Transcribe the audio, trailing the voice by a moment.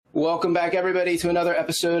Welcome back, everybody, to another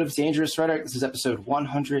episode of Dangerous Rhetoric. This is episode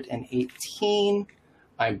 118.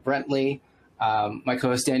 I'm Brentley. My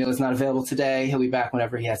co-host Daniel is not available today. He'll be back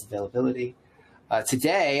whenever he has availability.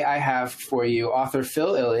 Today, I have for you author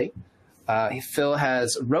Phil Illy. Phil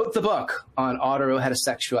has wrote the book on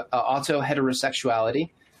auto-heterosexuality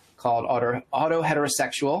called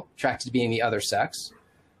Auto-Heterosexual, Attracted to Being the Other Sex.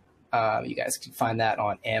 You guys can find that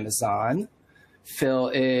on Amazon. Phil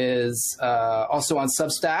is also on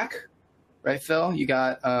Substack, right, Phil? You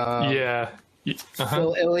got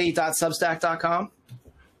phililly.substack.com?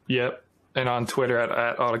 Yep, and on Twitter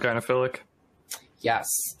at autogynephilic. Yes.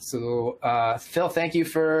 So, Phil, thank you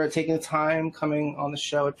for taking the time coming on the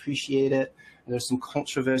show. Appreciate it. There's some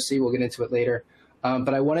controversy. We'll get into it later.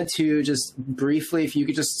 But I wanted to just briefly, if you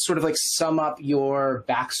could just sort of like sum up your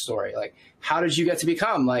backstory. Like, how did you get to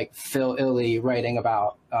become like Phil Illy writing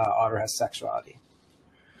about autosexuality?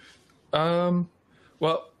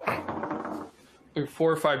 Well, 4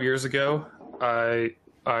 or 5 years ago, I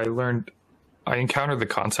encountered the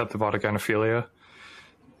concept of autogynephilia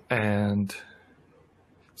and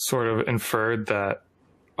sort of inferred that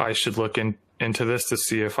I should look into this to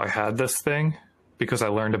see if I had this thing, because I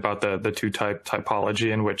learned about the two-type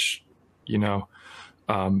typology in which,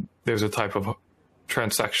 there's a type of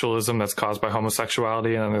transsexualism that's caused by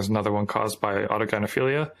homosexuality, and then there's another one caused by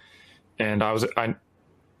autogynephilia. And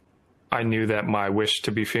I knew that my wish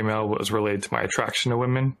to be female was related to my attraction to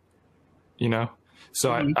women,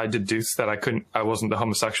 So I deduced that I wasn't the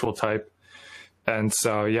homosexual type. And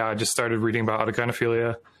so, I just started reading about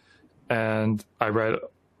autogynephilia, and I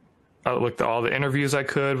looked at all the interviews I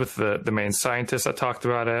could with the main scientists that talked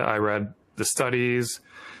about it. I read the studies.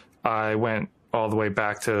 I went all the way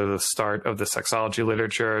back to the start of the sexology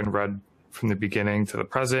literature and read from the beginning to the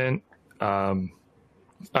present.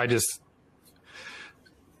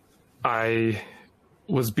 I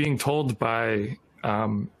was being told by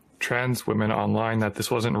trans women online that this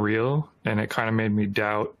wasn't real, and it kind of made me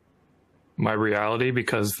doubt my reality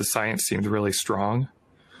because the science seemed really strong.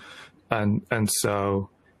 And so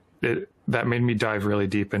that made me dive really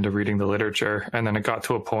deep into reading the literature. And then it got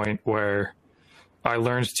to a point where I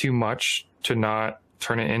learned too much to not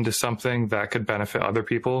turn it into something that could benefit other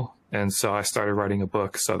people. And so I started writing a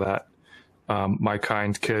book so that my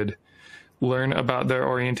kind could learn about their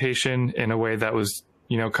orientation in a way that was,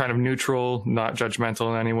 kind of neutral, not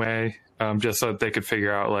judgmental in any way, just so that they could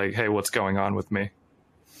figure out like, hey, what's going on with me?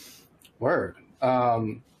 Word.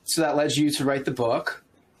 So that led you to write the book.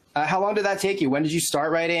 How long did that take you? When did you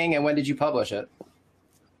start writing, and when did you publish it?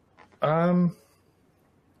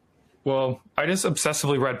 Well, I just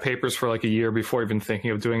obsessively read papers for like a year before even thinking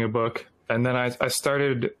of doing a book. And then I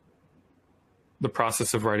started the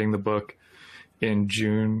process of writing the book in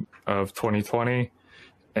June of 2020.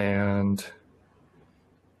 And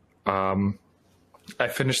I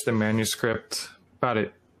finished the manuscript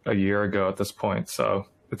about a year ago at this point. So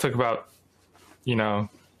it took about,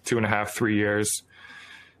 2.5, 3 years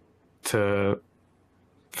to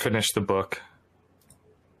finish the book.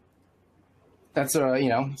 That's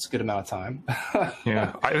it's a good amount of time.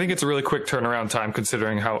 Yeah, I think it's a really quick turnaround time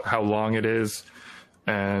considering how long it is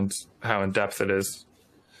and how in depth it is.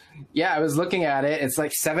 Yeah, I was looking at it. It's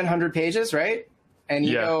like 700 pages, right? And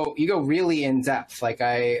you go really in depth. Like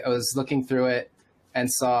I was looking through it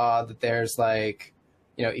and saw that there's like,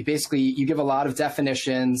 you give a lot of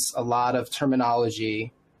definitions, a lot of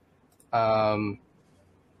terminology, and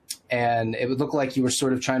it would look like you were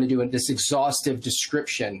sort of trying to do this exhaustive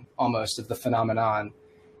description almost of the phenomenon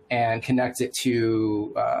and connect it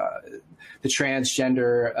to the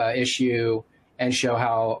transgender issue and show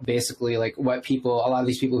how basically like a lot of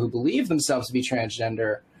these people who believe themselves to be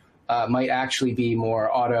transgender might actually be more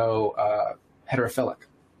heterophilic.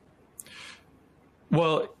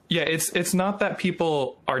 Well, yeah, it's not that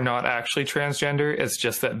people are not actually transgender. It's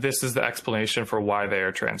just that this is the explanation for why they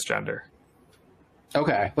are transgender.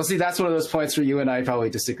 Okay. Well, see, that's one of those points where you and I probably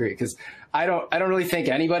disagree, because I don't really think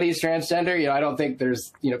anybody is transgender. I don't think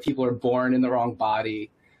there's, people are born in the wrong body.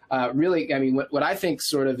 Really, I mean, what I think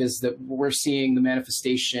sort of is that we're seeing the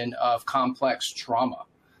manifestation of complex trauma.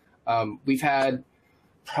 We've had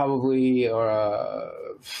probably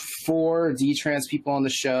 4 D-trans people on the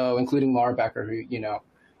show, including Laura Becker, who,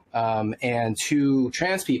 and 2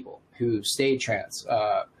 trans people who stayed trans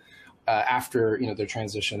after, their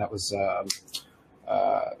transition. That was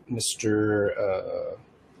Mr.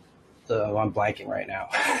 I'm blanking right now.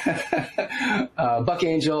 Buck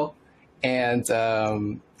Angel and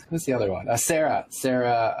who's the other one? Miss Sarah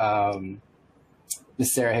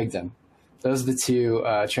Higdon. Those are the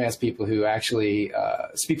 2 trans people who actually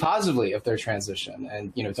speak positively of their transition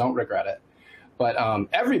and don't regret it. But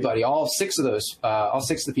everybody, all six of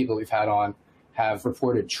the people we've had on have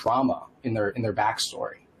reported trauma in their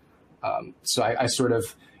backstory. So I sort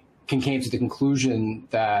of came to the conclusion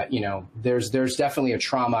that, you know, there's definitely a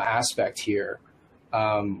trauma aspect here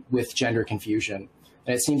with gender confusion.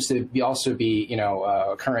 And it seems to also be, you know,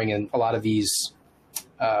 occurring in a lot of these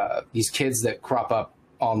kids that crop up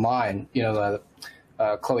online. You know,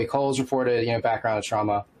 Chloe Cole's reported, you know, background of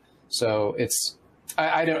trauma. So it's,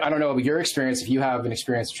 I don't know about your experience, if you have an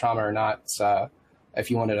experience of trauma or not. If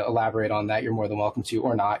you wanted to elaborate on that, you're more than welcome to,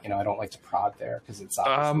 or not. You know, I don't like to prod there because it's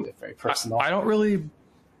obviously very personal. I don't really.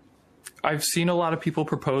 I've seen a lot of people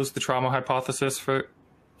propose the trauma hypothesis for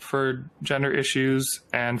gender issues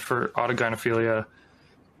and for autogynephilia,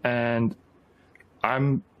 and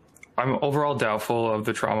I'm overall doubtful of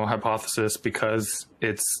the trauma hypothesis because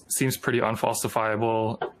it seems pretty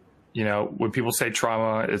unfalsifiable. You know, when people say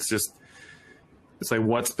trauma, it's like,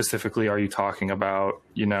 what specifically are you talking about?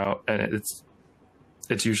 You know, and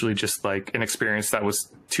it's usually just like an experience that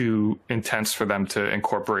was too intense for them to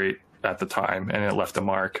incorporate at the time, and it left a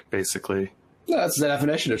mark, basically. No, that's the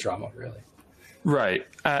definition of trauma, really. Right.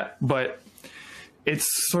 But it's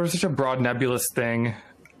sort of such a broad, nebulous thing.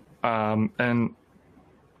 And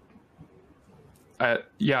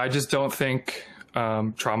I just don't think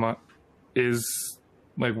trauma is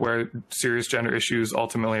like where serious gender issues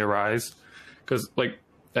ultimately arise. Because, like,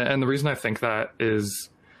 and the reason I think that is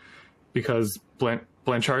because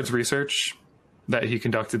Blanchard's research that he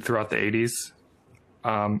conducted throughout the 80s,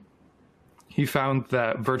 he found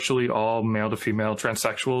that virtually all male to female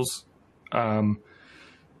transsexuals had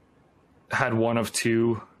one of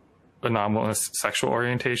two anomalous sexual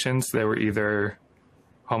orientations. They were either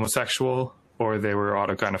homosexual or they were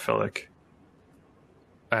autogynephilic.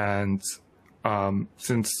 And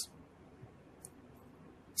since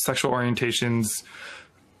sexual orientations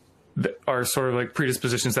are sort of like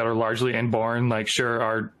predispositions that are largely inborn, like, sure,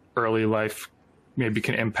 our early life maybe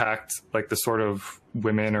can impact like the sort of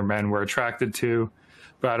women or men we're attracted to,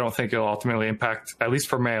 but I don't think it'll ultimately impact, at least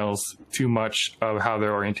for males, too much of how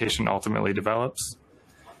their orientation ultimately develops.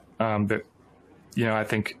 But, you know, I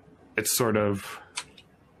think it's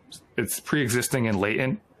pre-existing and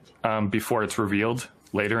latent before it's revealed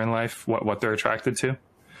later in life what they're attracted to.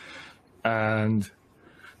 And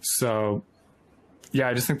so, yeah,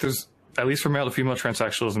 I just think there's, at least for male to female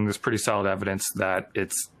transsexualism, there's pretty solid evidence that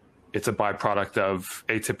it's a byproduct of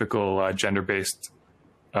atypical gender-based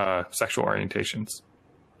sexual orientations.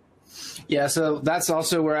 Yeah, so that's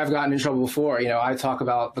also where I've gotten in trouble before. You know, I talk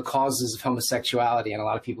about the causes of homosexuality, and a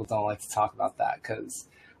lot of people don't like to talk about that because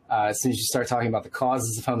as soon as you start talking about the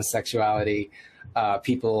causes of homosexuality,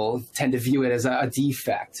 people tend to view it as a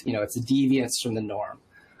defect. You know, it's a deviance from the norm.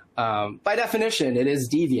 By definition, it is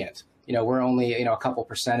deviant. You know, we're only, you know, a couple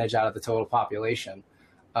percentage out of the total population.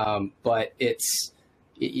 But it's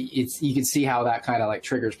you can see how that kind of like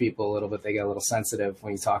triggers people a little bit. They get a little sensitive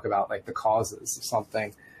when you talk about like the causes of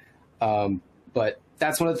something. But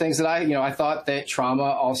that's one of the things that I thought that trauma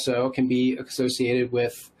also can be associated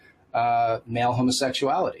with male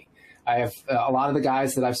homosexuality. I have a lot of the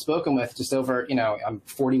guys that I've spoken with just over, you know, I'm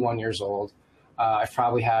 41 years old. I've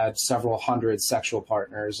probably had several hundred sexual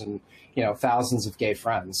partners and, you know, thousands of gay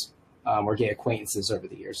friends or gay acquaintances over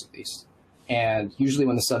the years, at least. And usually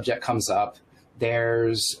when the subject comes up,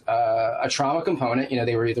 there's a trauma component. You know,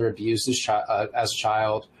 they were either abused as a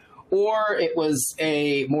child, or it was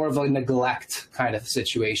more of a neglect kind of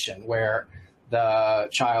situation where the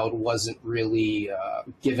child wasn't really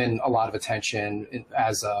given a lot of attention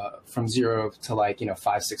from 0 to like, you know,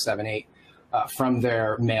 5, 6, 7, 8 from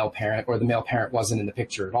their male parent, or the male parent wasn't in the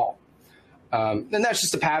picture at all. And that's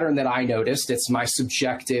just a pattern that I noticed. It's my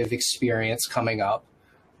subjective experience coming up.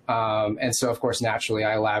 And so, of course, naturally,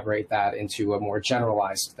 I elaborate that into a more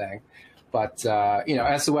generalized thing. But, you know,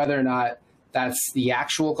 as to whether or not that's the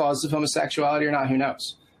actual cause of homosexuality or not, who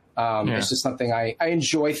knows? It's just something I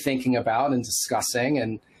enjoy thinking about and discussing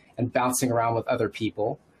and bouncing around with other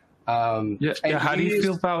people. How do you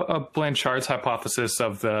feel about Blanchard's hypothesis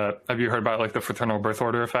of have you heard about like the fraternal birth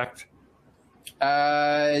order effect?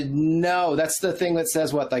 No, that's the thing that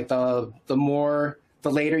says what, like the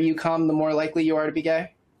later you come, the more likely you are to be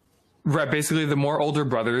gay? Right. Basically, the more older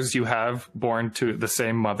brothers you have born to the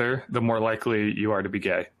same mother, the more likely you are to be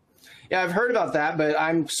gay. Yeah, I've heard about that, but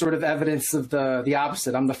I'm sort of evidence of the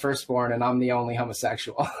opposite. I'm the firstborn, and I'm the only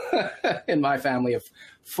homosexual in my family of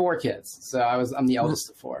 4 kids. So I'm the eldest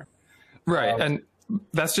of 4. Right, and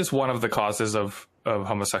that's just one of the causes of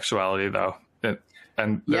homosexuality, though.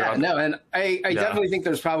 And I definitely think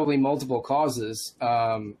there's probably multiple causes.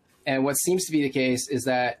 And what seems to be the case is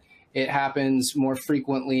that it happens more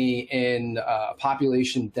frequently in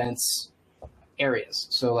population dense areas.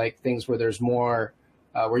 So like things where there's more,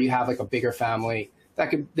 where you have like a bigger family.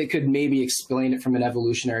 They could maybe explain it from an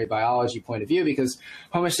evolutionary biology point of view, because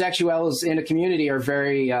homosexuals in a community are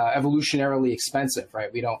very evolutionarily expensive,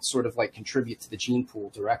 right? We don't sort of like contribute to the gene pool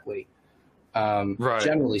directly. Right.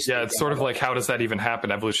 Generally speaking. Yeah, it's sort of like, how does that even happen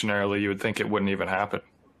evolutionarily? You would think it wouldn't even happen.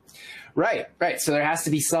 Right. So there has to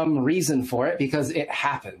be some reason for it, because it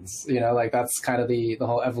happens, like that's kind of the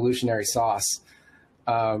whole evolutionary sauce.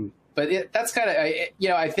 But that's kind of,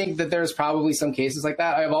 I think that there's probably some cases like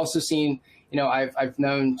that. I've also seen, I've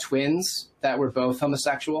known twins that were both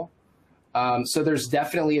homosexual. So there's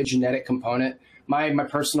definitely a genetic component. My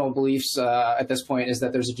personal beliefs at this point is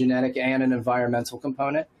that there's a genetic and an environmental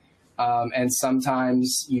component. And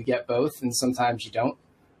sometimes you get both and sometimes you don't.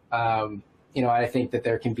 I think that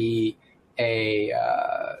there can be a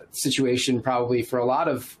situation probably for a lot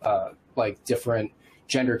of like different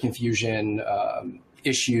gender confusion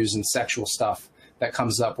issues and sexual stuff that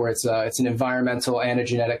comes up, where it's an environmental and a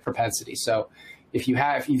genetic propensity. So if you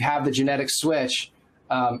have the genetic switch,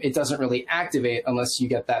 it doesn't really activate unless you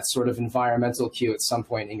get that sort of environmental cue at some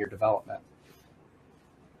point in your development.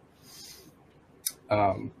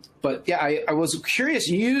 But yeah, I was curious.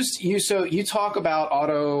 You talk about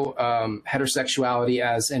auto heterosexuality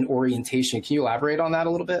as an orientation. Can you elaborate on that a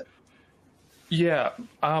little bit? Yeah,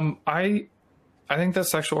 I think that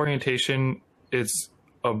sexual orientation is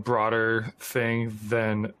a broader thing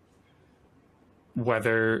than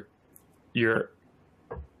whether you're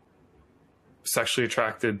sexually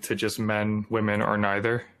attracted to just men, women, or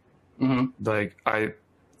neither. Mm-hmm. Like I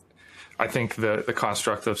think the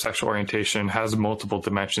construct of sexual orientation has multiple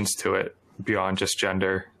dimensions to it beyond just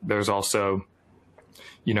gender. There's also,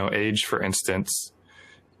 age, for instance,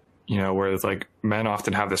 where it's like men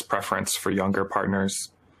often have this preference for younger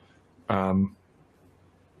partners.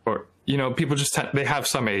 Or, people just they have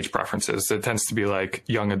some age preferences. It tends to be like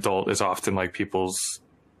young adult is often like people's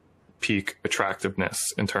peak attractiveness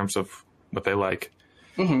in terms of what they like.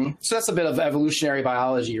 Mm-hmm. So that's a bit of evolutionary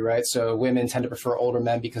biology, right? So women tend to prefer older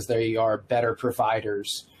men because they are better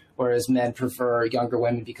providers, whereas men prefer younger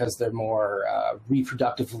women because they're more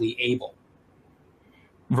reproductively able.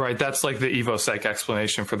 Right. That's like the evo-psych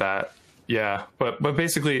explanation for that. Yeah. But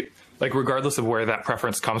basically, like, regardless of where that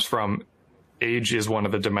preference comes from, age is one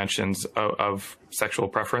of the dimensions of sexual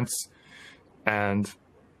preference. And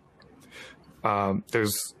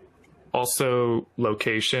there's also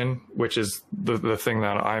location, which is the thing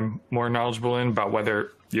that I'm more knowledgeable in, about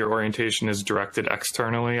whether your orientation is directed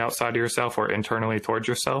externally outside of yourself or internally towards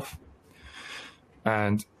yourself.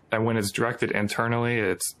 And when it's directed internally,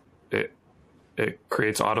 it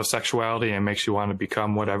creates autosexuality and makes you want to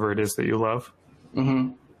become whatever it is that you love.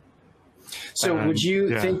 Mm-hmm. So would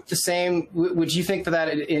you think the same? Would you think that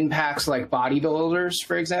it impacts like bodybuilders,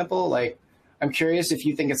 for example? Like, I'm curious if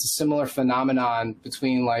you think it's a similar phenomenon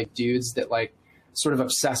between like dudes that like sort of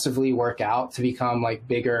obsessively work out to become like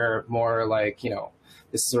bigger, more like,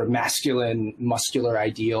 this sort of masculine, muscular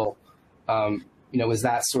ideal. Is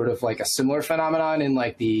that sort of like a similar phenomenon in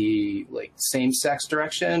like the like same sex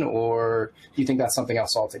direction, or do you think that's something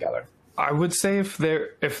else altogether? I would say if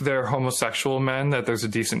they're homosexual men, that there's a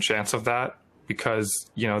decent chance of that,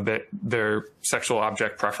 because, that their sexual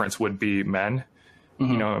object preference would be men,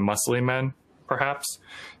 mm-hmm. Muscly men, perhaps.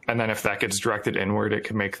 And then if that gets directed inward, it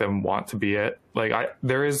can make them want to be it. Like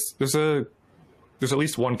there's at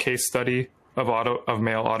least one case study of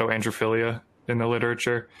male autoandrophilia in the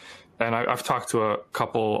literature. And I've talked to a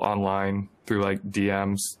couple online through like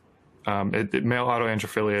DMs. Male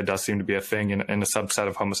autoandrophilia does seem to be a thing in a subset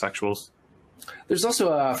of homosexuals. There's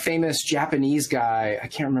also a famous Japanese guy. I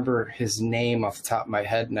can't remember his name off the top of my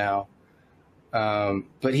head now.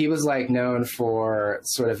 But he was like known for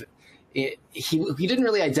sort of, he didn't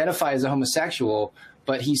really identify as a homosexual,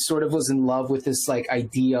 but he sort of was in love with this like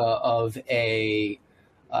idea of a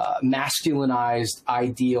masculinized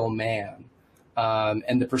ideal man,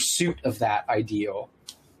 and the pursuit of that ideal.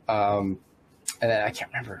 And then I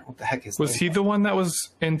can't remember what the heck his name was. Was he the one that was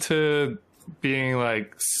into being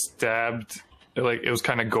like stabbed? Like, it was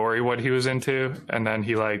kind of gory what he was into, and then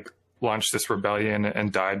he like launched this rebellion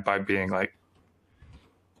and died by being like,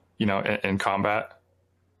 in combat.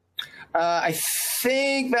 I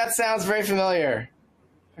think that sounds very familiar.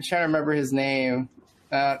 I'm trying to remember his name.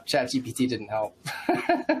 ChatGPT didn't help.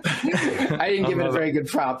 I didn't give it a very good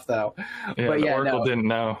prompt though. Yeah, but yeah, Oracle didn't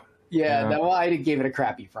know. Yeah, no, well, I gave it a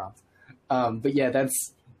crappy prompt. But yeah,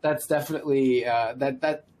 that's definitely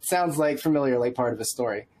that sounds like familiar, like part of a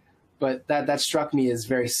story. but that struck me as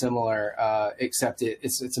very similar, except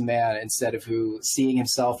it's a man instead of who seeing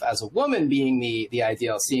himself as a woman being the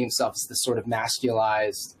ideal, seeing himself as this sort of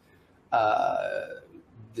masculized,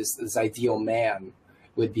 this ideal man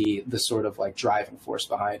would be the sort of like driving force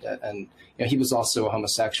behind it. And he was also a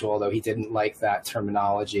homosexual, although he didn't like that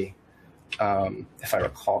terminology, if I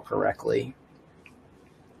recall correctly.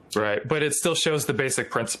 Right, but it still shows the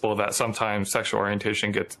basic principle that sometimes sexual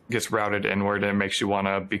orientation gets routed inward and makes you want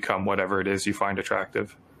to become whatever it is you find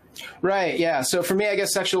attractive. Right, yeah. So for me, I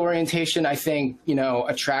guess sexual orientation, I think,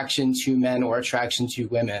 attraction to men or attraction to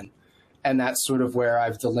women. And that's sort of where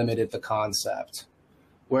I've delimited the concept.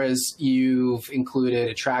 Whereas you've included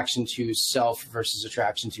attraction to self versus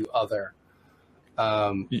attraction to other.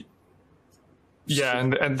 Yeah,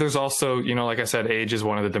 and there's also, like I said, age is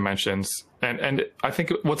one of the dimensions. And I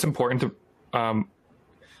think what's important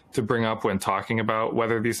to bring up when talking about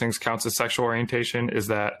whether these things count as sexual orientation is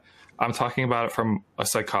that I'm talking about it from a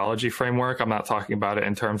psychology framework. I'm not talking about it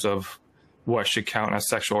in terms of what should count as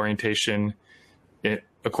sexual orientation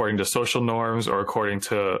according to social norms or according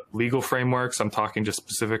to legal frameworks. I'm talking just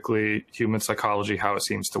specifically human psychology, how it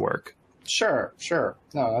seems to work. Sure.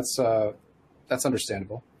 No, that's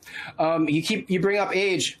understandable. You bring up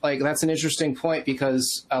age, like that's an interesting point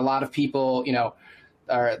because a lot of people,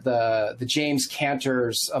 are the James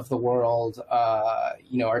Cantors of the world,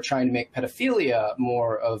 are trying to make pedophilia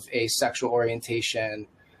more of a sexual orientation,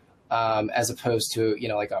 as opposed to,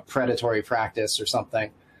 like a predatory practice or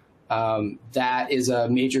something. That is a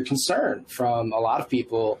major concern from a lot of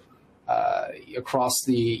people across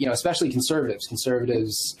the, especially conservatives.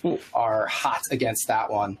 Conservatives are hot against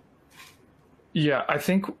that one. Yeah, I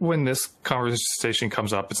think when this conversation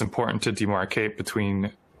comes up, it's important to demarcate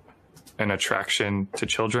between an attraction to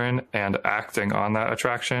children and acting on that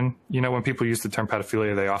attraction. When people use the term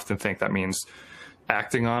pedophilia, they often think that means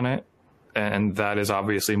acting on it, and that is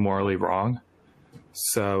obviously morally wrong.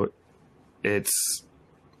 So I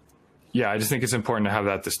just think it's important to have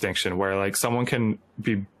that distinction where like someone can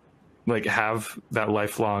be like have that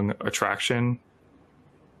lifelong attraction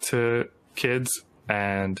to kids,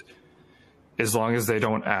 and as long as they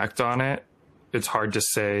don't act on it, it's hard to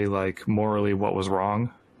say like morally what was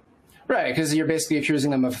wrong. Right, because you're basically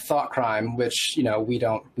accusing them of thought crime, which we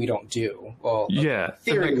don't do. Well, yeah,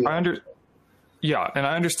 theory. And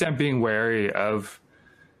I understand being wary of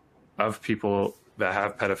people that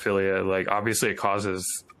have pedophilia. Like obviously, it causes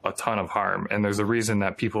a ton of harm, and there's a reason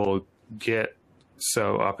that people get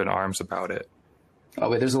so up in arms about it. Oh,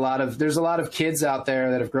 but there's a lot of kids out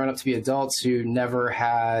there that have grown up to be adults who never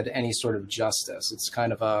had any sort of justice. It's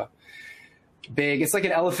kind of it's like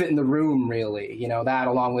an elephant in the room, really. That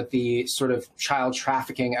along with the sort of child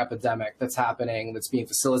trafficking epidemic that's happening, that's being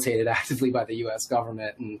facilitated actively by the U.S.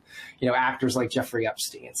 government and, actors like Jeffrey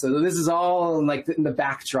Epstein. So this is all like in the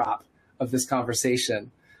backdrop of this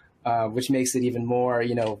conversation, which makes it even more,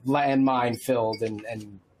 landmine filled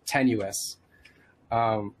and tenuous.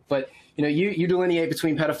 But you delineate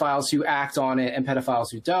between pedophiles who act on it and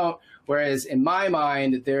pedophiles who don't. Whereas in my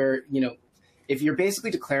mind, if you're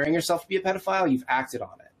basically declaring yourself to be a pedophile, you've acted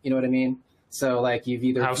on it. You know what I mean? So like you've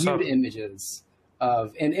either viewed images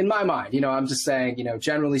of, in my mind, I'm just saying,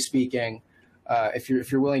 generally speaking, if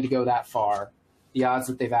you're willing to go that far, the odds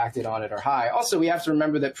that they've acted on it are high. Also, we have to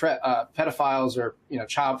remember that pedophiles are,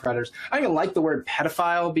 child predators. I don't even like the word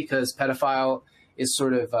pedophile because pedophile is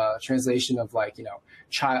sort of a translation of like,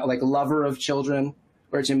 child, like lover of children,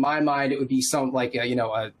 which in my mind, it would be some like,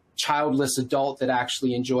 a childless adult that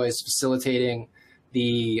actually enjoys facilitating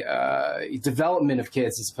the development of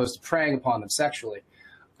kids as opposed to preying upon them sexually.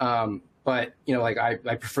 But, like I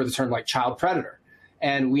prefer the term like child predator.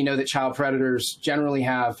 And we know that child predators generally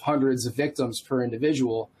have hundreds of victims per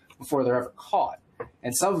individual before they're ever caught.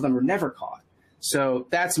 And some of them are never caught. So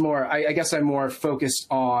that's more, I guess I'm more focused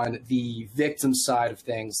on the victim side of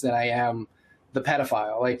things than I am the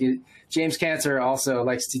pedophile. Like James Cantor also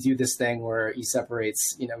likes to do this thing where he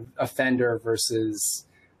separates, offender versus,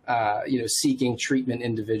 seeking treatment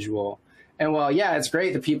individual. And while, yeah, it's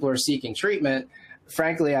great that people are seeking treatment,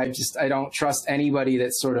 frankly, I don't trust anybody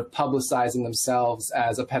that's sort of publicizing themselves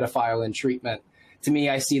as a pedophile in treatment. To me,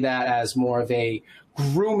 I see that as more of a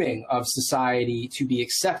grooming of society to be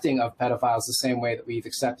accepting of pedophiles the same way that we've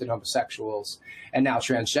accepted homosexuals and now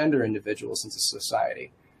transgender individuals into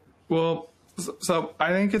society. Well, so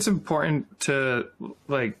I think it's important to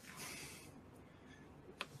like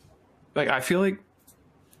I feel like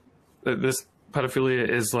this pedophilia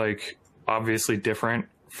is like obviously different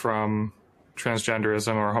from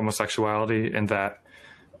transgenderism or homosexuality in that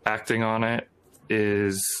acting on it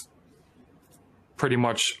is pretty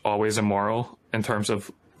much always immoral in terms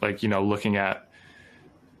of like, you know, looking at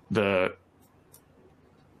the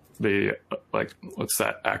like, what's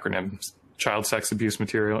that acronym? Child sex abuse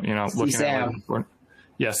material, you know, looking CSAM.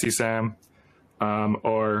 at, CSAM,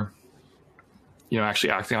 or, you know,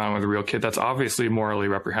 actually acting on it with a real kid, that's obviously morally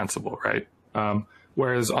reprehensible, right?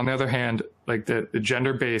 Whereas on the other hand, like the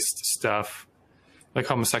gender-based stuff, like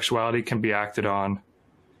homosexuality, can be acted on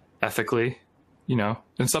ethically, you know,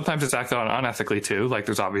 and sometimes it's acted on unethically too. Like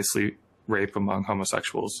there's obviously rape among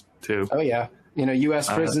homosexuals too. Oh yeah. You know, U.S.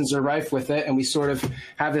 prisons are rife with it, and we sort of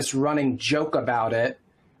have this running joke about it,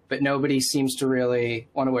 but nobody seems to really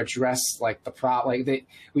want to address like the problem. Like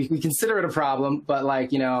we consider it a problem, but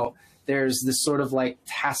like, you know, there's this sort of like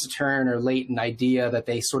taciturn or latent idea that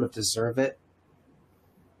they sort of deserve it,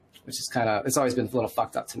 which is kind of, it's always been a little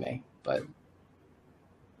fucked up to me, but.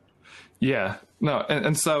 Yeah, no.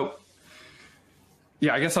 And so,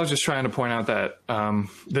 yeah, I guess I was just trying to point out that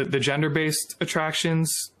the gender-based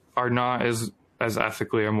attractions are not as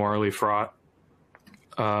ethically or morally fraught.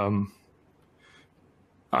 I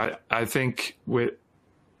think with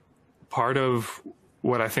part of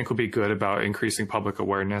what I think will be good about increasing public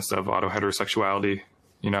awareness of autoheterosexuality,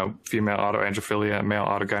 you know, female autoandrophilia, male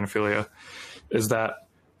autogynephilia, is that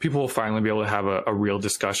people will finally be able to have a real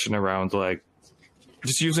discussion around like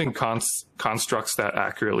just using constructs that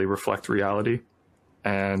accurately reflect reality.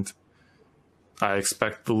 And I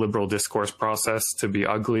expect the liberal discourse process to be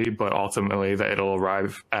ugly, but ultimately that it'll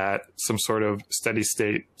arrive at some sort of steady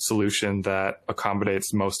state solution that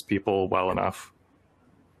accommodates most people well enough.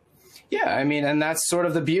 Yeah, I mean, and that's sort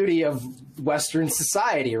of the beauty of Western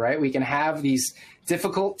society, right? We can have these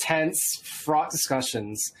difficult, tense, fraught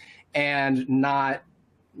discussions and not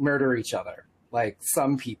murder each other like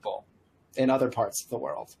some people in other parts of the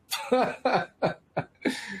world.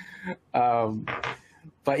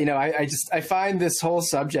 But, you know, I find this whole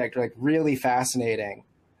subject like really fascinating.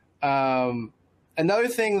 Another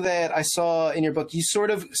thing that I saw in your book, you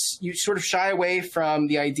sort of shy away from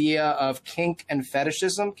the idea of kink and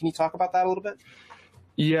fetishism. Can you talk about that a little bit?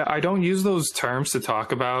 Yeah, I don't use those terms to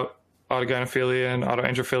talk about autogynephilia and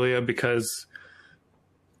autoandrophilia because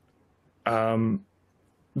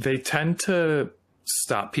they tend to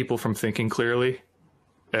stop people from thinking clearly.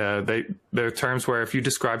 They're terms where if you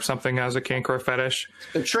describe something as a kink or a fetish,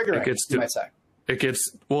 they're triggering, you might say.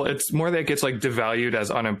 It's more that it gets like devalued as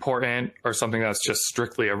unimportant or something that's just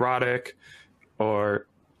strictly erotic, or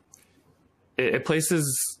it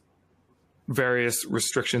places various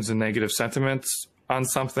restrictions and negative sentiments on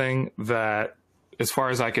something that, as far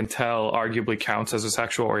as I can tell, arguably counts as a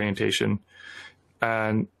sexual orientation.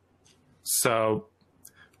 And so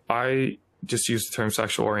I just use the term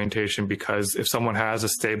sexual orientation because if someone has a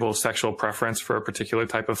stable sexual preference for a particular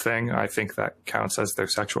type of thing, I think that counts as their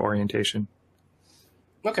sexual orientation.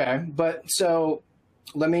 Okay, but so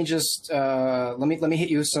let me just let me hit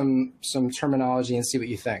you with some terminology and see what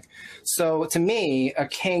you think. So to me, a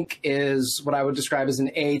kink is what I would describe as an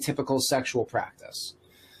atypical sexual practice.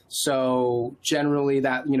 So generally,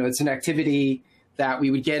 that, you know, it's an activity that we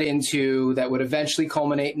would get into that would eventually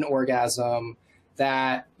culminate in orgasm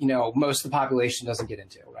that, you know, most of the population doesn't get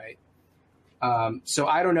into, right? So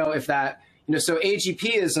I don't know if that, you know, so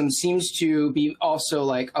AGPism seems to be also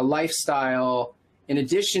like a lifestyle in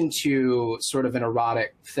addition to sort of an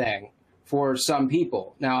erotic thing for some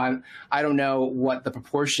people. Now, I don't know what the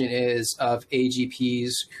proportion is of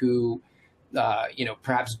AGPs who, you know,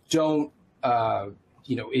 perhaps don't,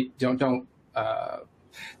 you know, don't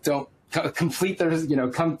complete their, you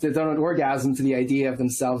know, don't orgasm to the idea of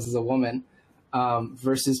themselves as a woman.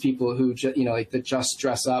 Versus people who, you know, like that just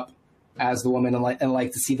dress up as the woman and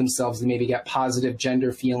like to see themselves and maybe get positive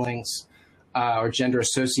gender feelings or gender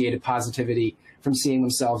associated positivity from seeing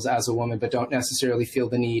themselves as a woman, but don't necessarily feel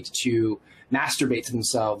the need to masturbate to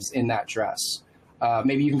themselves in that dress.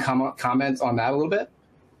 Maybe you can comment on that a little bit.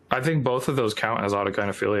 I think both of those count as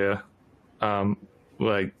autogynephilia.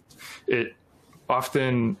 Like it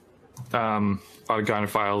often,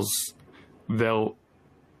 autogynephiles, they'll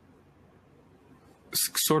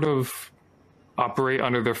sort of operate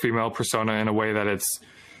under their female persona in a way that it's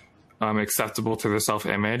acceptable to their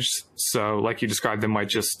self-image. So like you described, they might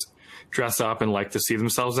just dress up and like to see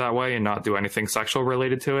themselves that way and not do anything sexual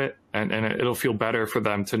related to it. And it'll feel better for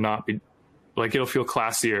them to not be, like, it'll feel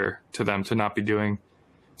classier to them to not be doing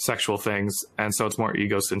sexual things. And so it's more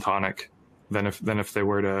ego-syntonic than if they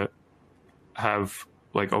were to have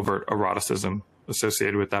like overt eroticism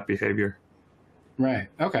associated with that behavior. Right.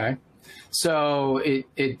 Okay. So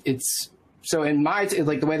it's so in my,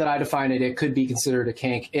 like the way that I define it, it could be considered a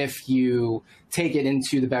kink if you take it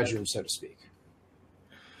into the bedroom, so to speak.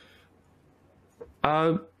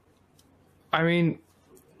 I mean,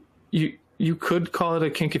 you could call it a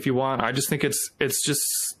kink if you want. I just think it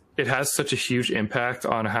has such a huge impact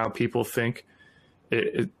on how people think.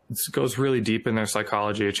 It goes really deep in their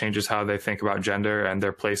psychology. It changes how they think about gender and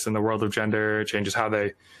their place in the world of gender. It changes how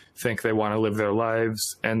they think they want to live their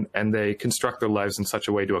lives, and they construct their lives in such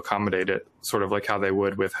a way to accommodate it, sort of like how they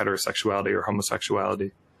would with heterosexuality or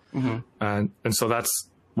homosexuality. Mm-hmm. And so that's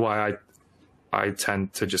why I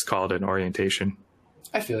tend to just call it an orientation.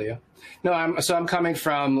 I feel you. No, I'm coming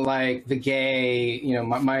from like the gay,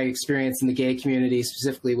 my experience in the gay community,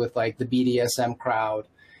 specifically with like the BDSM crowd,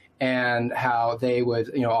 and how they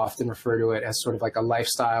would, often refer to it as sort of like a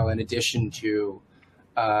lifestyle in addition to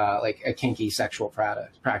like a kinky sexual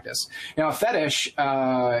practice. A fetish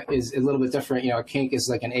is a little bit different. A kink is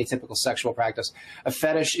like an atypical sexual practice. A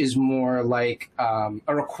fetish is more like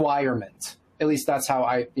a requirement. At least that's how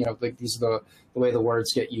like these are the way the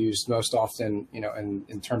words get used most often,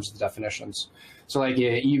 in terms of the definitions. So like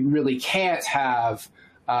you really can't have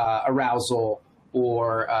arousal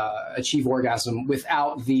or achieve orgasm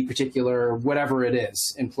without the particular whatever it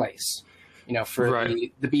is in place. For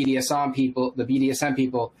right. the BDSM people,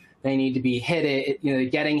 they need to be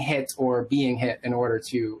getting hit or being hit in order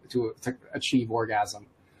to achieve orgasm.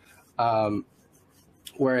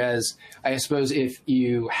 Whereas I suppose if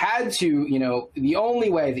you had to, the only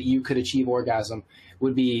way that you could achieve orgasm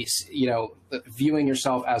would be, viewing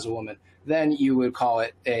yourself as a woman. Then you would call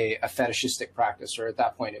it a fetishistic practice, or at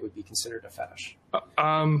that point it would be considered a fetish.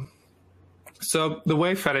 So the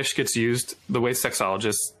way fetish gets used, the way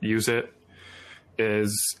sexologists use it,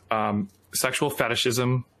 is sexual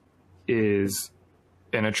fetishism is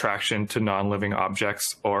an attraction to non-living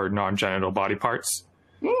objects or non-genital body parts.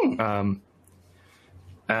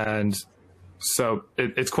 And so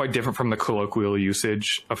it's quite different from the colloquial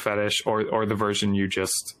usage of fetish or the version you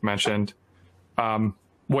just mentioned.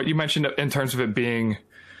 What you mentioned in terms of it being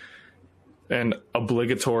an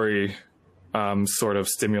obligatory sort of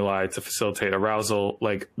stimuli to facilitate arousal,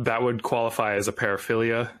 like that would qualify as a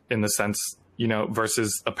paraphilia in the sense,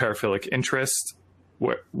 versus a paraphilic interest,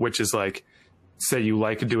 which is like, say you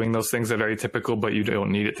like doing those things that are atypical, but you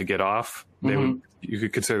don't need it to get off. You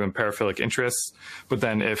could consider them paraphilic interests. But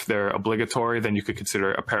then if they're obligatory, then you could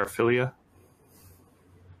consider it a paraphilia.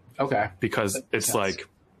 Okay. Because it's like,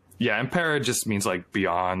 yeah, and para just means like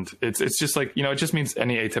beyond. It's just like, it just means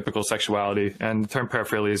any atypical sexuality. And the term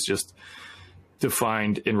paraphilia is just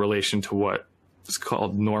defined in relation to what is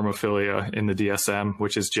called normophilia in the DSM,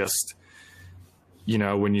 which is just,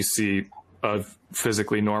 when you see a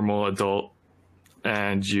physically normal adult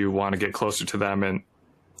and you want to get closer to them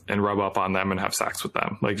and rub up on them and have sex with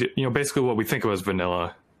them. Like, basically what we think of as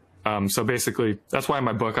vanilla. So basically that's why in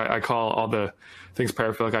my book, I call all the things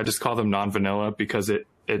paraphilic. I just call them non-vanilla because it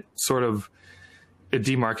sort of, it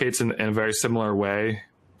demarcates in a very similar way,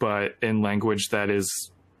 but in language that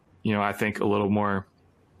is, I think a little more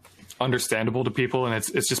understandable to people. And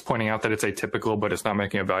it's just pointing out that it's atypical, but it's not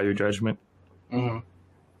making a value judgment. Mm-hmm.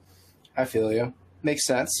 I feel you. Makes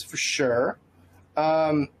sense for sure.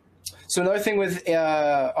 So another thing with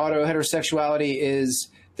auto-heterosexuality is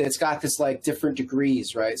that it's got this like different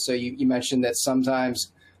degrees, right? So you mentioned that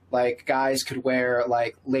sometimes like guys could wear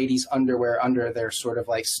like ladies' underwear under their sort of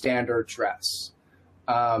like standard dress.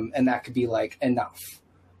 And that could be like enough.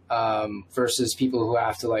 Versus people who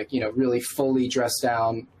have to like, really fully dress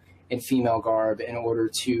down in female garb in order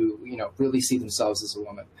to, really see themselves as a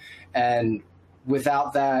woman. And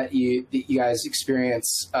without that, you guys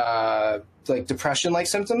experience like depression-like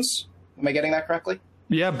symptoms. Am I getting that correctly?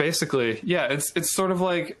 Yeah, basically. Yeah, it's sort of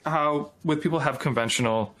like how with people have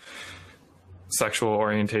conventional sexual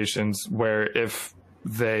orientations where if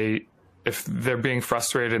they're being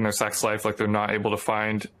frustrated in their sex life, like they're not able to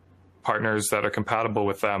find partners that are compatible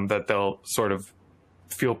with them, that they'll sort of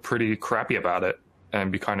feel pretty crappy about it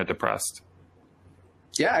and be kind of depressed.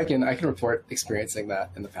 Yeah, I can report experiencing that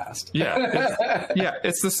in the past.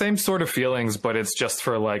 It's the same sort of feelings, but it's just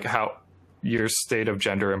for like how your state of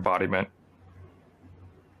gender embodiment.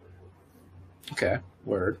 Okay,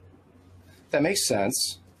 word. That makes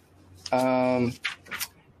sense. And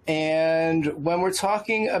when we're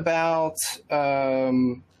talking about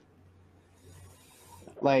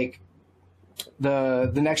like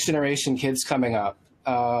the next generation kids coming up,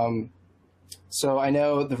 so I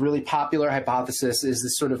know the really popular hypothesis is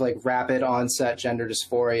this sort of like rapid onset gender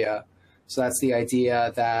dysphoria. So that's the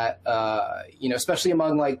idea that, especially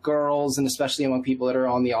among like girls and especially among people that are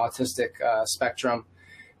on the autistic spectrum,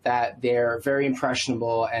 that they're very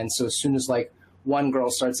impressionable. And so as soon as like one girl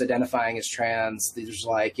starts identifying as trans, there's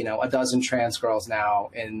like, a dozen trans girls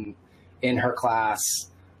now in her class.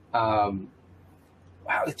 How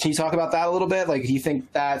can you talk about that a little bit? Like, do you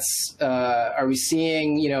think that's, are we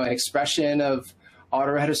seeing, you know, an expression of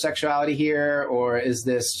autoheterosexuality here, or is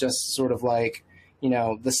this just sort of like, you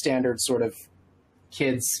know, the standard sort of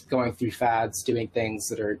kids going through fads, doing things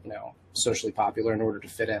that are, you know, socially popular in order to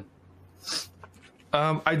fit in?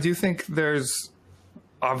 I do think there's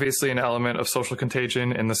obviously an element of social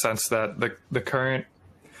contagion in the sense that the current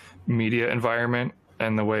media environment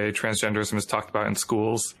and the way transgenderism is talked about in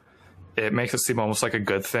schools, it makes it seem almost like a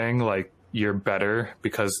good thing, like you're better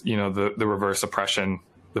because, you know, the reverse oppression,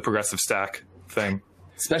 the progressive stack thing.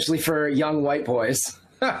 Especially for young white boys.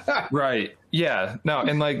 Right. Yeah. No,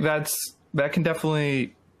 and like that can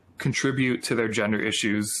definitely contribute to their gender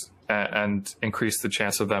issues and increase the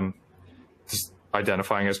chance of them just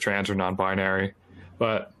identifying as trans or non-binary.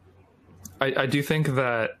 But I do think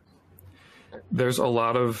that there's a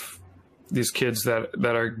lot of these kids that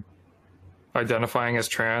are identifying as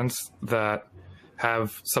trans that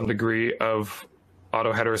have some degree of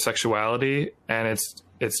autoheterosexuality, and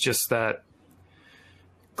it's just that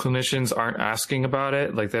clinicians aren't asking about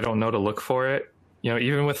it. Like, they don't know to look for it. You know,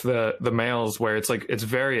 even with the males, where it's like it's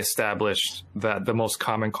very established that the most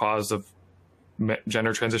common cause of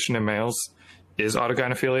gender transition in males is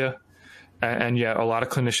autogynephilia, and yet a lot of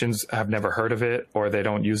clinicians have never heard of it, or they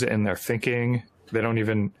don't use it in their thinking. They don't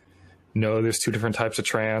even know there's two different types of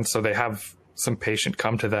trans, so they have some patient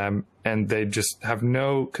come to them and they just have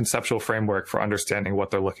no conceptual framework for understanding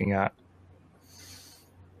what they're looking at.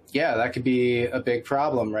 Yeah, that could be a big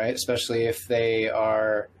problem, right? Especially if they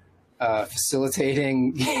are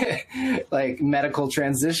facilitating like medical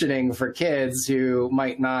transitioning for kids who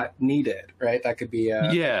might not need it, right? That could be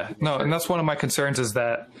no, and that's one of my concerns, is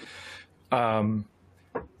that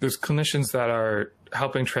there's clinicians that are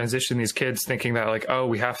helping transition these kids thinking that, like, oh,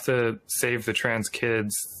 we have to save the trans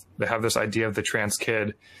kids. They have this idea of the trans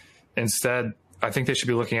kid. Instead, I think they should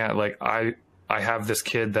be looking at, like, I have this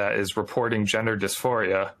kid that is reporting gender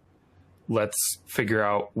dysphoria. Let's figure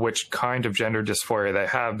out which kind of gender dysphoria they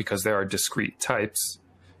have, because there are discrete types,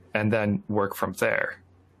 and then work from there.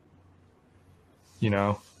 You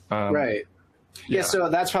know? Right. Yeah, so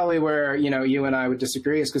that's probably where, you know, you and I would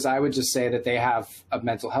disagree, is because I would just say that they have a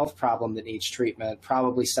mental health problem that needs treatment,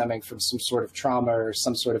 probably stemming from some sort of trauma or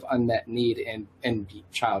some sort of unmet need in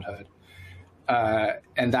childhood.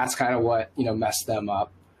 And that's kind of what, you know, messed them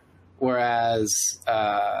up. Whereas,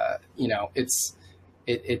 you know, it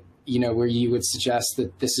you know, where you would suggest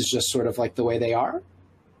that this is just sort of like the way they are?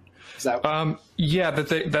 Is that yeah,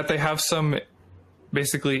 that they have some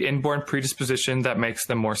basically inborn predisposition that makes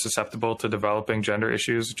them more susceptible to developing gender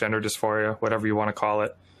issues, gender dysphoria, whatever you want to call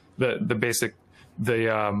it. The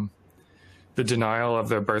denial of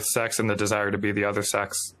their birth sex and the desire to be the other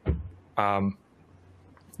sex. Autogynephiles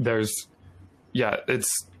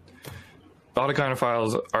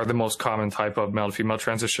are the most common type of male to female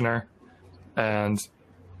transitioner. And,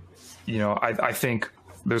 you know, I think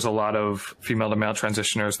there's a lot of female to male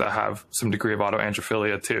transitioners that have some degree of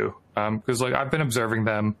autoandrophilia too. Because like I've been observing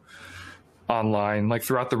them online, like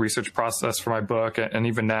throughout the research process for my book, and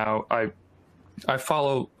even now I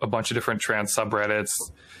follow a bunch of different trans subreddits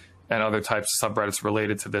and other types of subreddits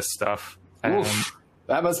related to this stuff. And, oof,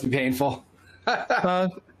 that must be painful.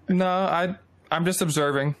 No, I'm just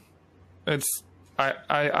observing.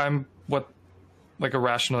 I'm what like a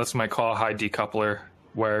rationalist might call a high decoupler,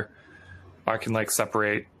 where I can like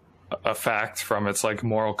separate a fact from its like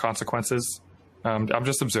moral consequences. I'm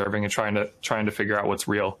just observing and trying to figure out what's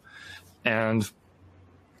real. And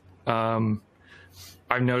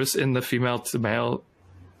I've noticed in the female to male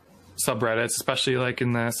subreddits, especially like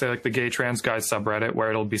in the, say, like the gay trans guys subreddit, where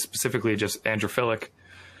it'll be specifically just androphilic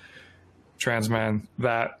trans men,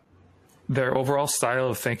 that their overall style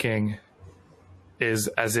of thinking is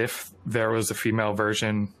as if there was a female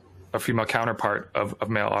version, a female counterpart of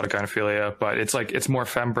male autogynephilia, but it's like it's more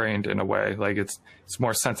femme-brained in a way. Like it's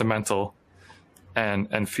more sentimental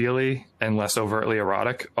and feely and less overtly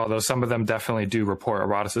erotic, although some of them definitely do report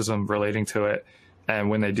eroticism relating to it. And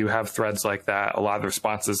when they do have threads like that, a lot of the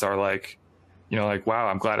responses are like, you know, like, wow,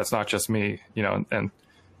 I'm glad it's not just me, you know, and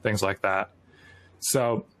things like that.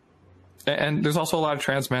 So, and there's also a lot of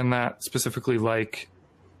trans men that specifically like,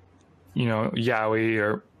 you know, yaoi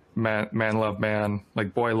or man love man,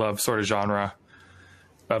 like boy love sort of genre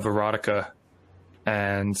of erotica.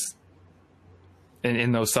 And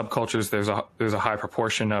in those subcultures, there's a high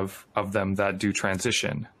proportion of them that do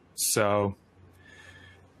transition. So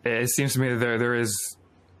it seems to me that there is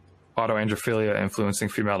autoandrophilia influencing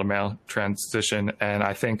female to male transition. And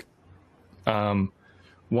I think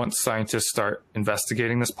once scientists start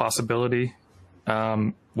investigating this possibility,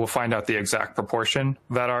 we'll find out the exact proportion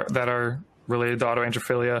that are related to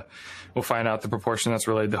autoandrophilia. We'll find out the proportion that's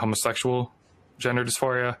related to homosexual gender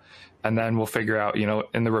dysphoria. And then we'll figure out, you know,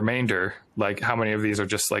 in the remainder, like how many of these are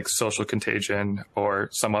just like social contagion or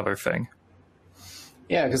some other thing.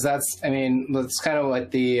 Yeah, because that's kind of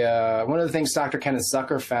what the one of the things Dr. Kenneth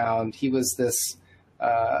Zucker found. He was this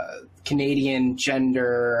Canadian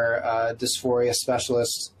gender dysphoria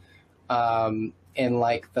specialist in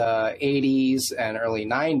like the 80s and early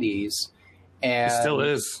 90s. And It still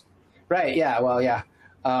is. Right, yeah, well, yeah.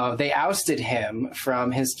 They ousted him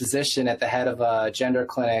from his position at the head of a gender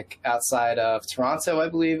clinic outside of Toronto, I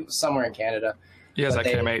believe, somewhere in Canada. Yeah, at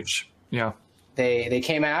KMH. Yeah. They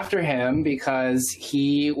came after him because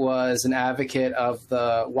he was an advocate of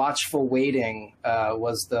the watchful waiting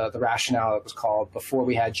was the rationale it was called before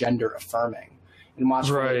we had gender affirming. And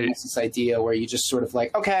watchful waiting is this idea where you just sort of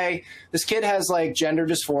like, okay, this kid has like gender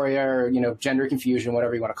dysphoria or, you know, gender confusion,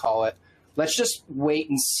 whatever you want to call it. Let's just wait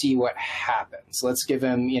and see what happens. Let's give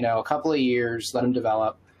him, you know, a couple of years, let him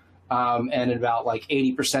develop. And in about like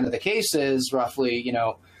 80% of the cases, roughly, you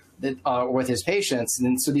know, with his patients.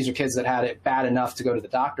 And so these are kids that had it bad enough to go to the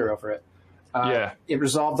doctor over it. It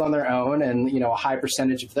resolved on their own. And, you know, a high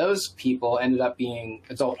percentage of those people ended up being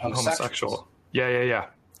adult homosexuals. Yeah.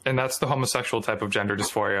 And that's the homosexual type of gender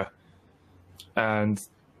dysphoria. And,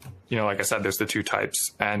 you know, like I said, there's the two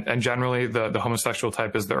types. And generally, the homosexual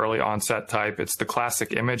type is the early onset type. It's the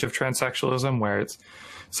classic image of transsexualism, where it's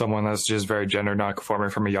someone that's just very gender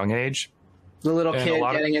nonconforming from a young age. The little kid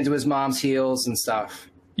getting into his mom's heels and stuff.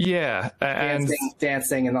 Yeah. And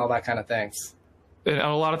dancing and all that kind of things. And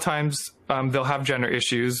a lot of times they'll have gender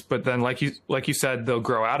issues, but then like you said, they'll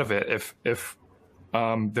grow out of it if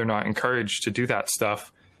they're not encouraged to do that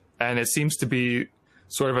stuff. And it seems to be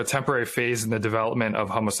sort of a temporary phase in the development of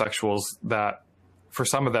homosexuals that for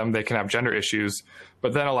some of them, they can have gender issues.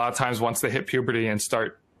 But then a lot of times once they hit puberty and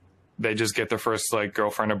they just get their first like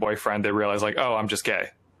girlfriend or boyfriend, they realize like, oh, I'm just gay.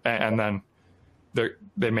 And then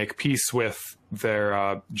they make peace with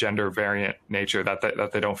their gender variant nature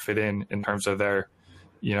that they don't fit in terms of their,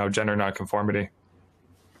 you know, gender nonconformity.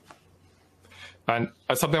 And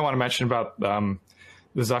something I want to mention about the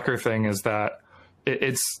Zucker thing is that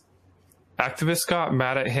it's activists got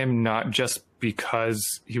mad at him not just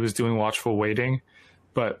because he was doing watchful waiting,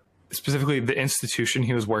 but specifically the institution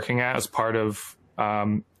he was working at as part of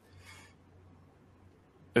I'm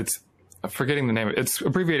forgetting the name. It's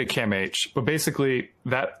abbreviated CAMH, but basically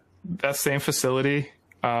that same facility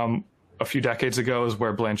a few decades ago is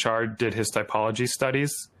where Blanchard did his typology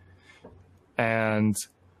studies. And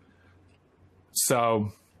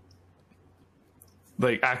so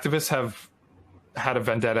like activists have had a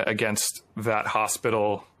vendetta against that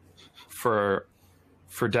hospital for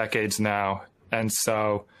decades now. And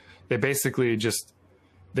so they basically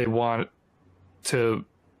they want to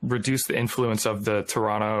reduce the influence of the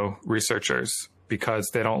Toronto researchers because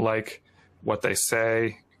they don't like what they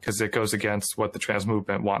say because it goes against what the trans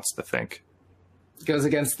movement wants to think. It goes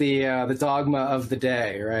against the dogma of the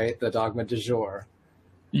day, right? The dogma du jour.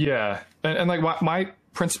 Yeah. And like my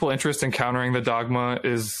principal interest in countering the dogma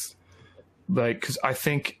is like, because I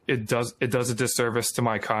think it does a disservice to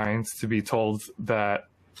my kind to be told that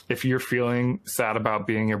if you're feeling sad about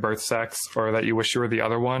being your birth sex or that you wish you were the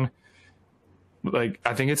other one, like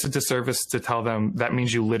I think it's a disservice to tell them that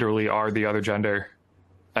means you literally are the other gender,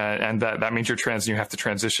 and that means you're trans and you have to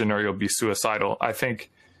transition or you'll be suicidal. I think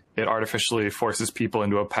it artificially forces people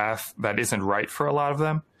into a path that isn't right for a lot of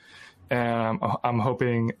them. And I'm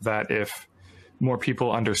hoping that if more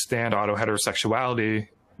people understand autoheterosexuality,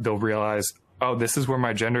 they'll realize, oh, this is where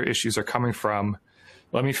my gender issues are coming from.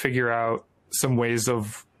 Let me figure out some ways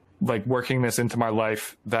of like working this into my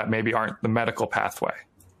life that maybe aren't the medical pathway.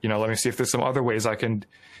 You know, let me see if there's some other ways I can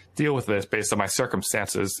deal with this based on my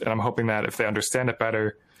circumstances. And I'm hoping that if they understand it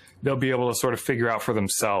better, they'll be able to sort of figure out for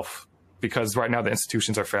themselves, because right now the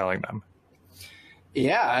institutions are failing them.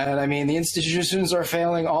 Yeah, and I mean, the institutions are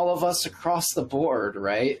failing all of us across the board,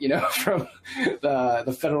 right? You know, from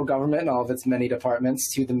the federal government and all of its many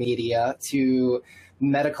departments to the media to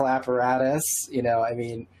medical apparatus, you know, I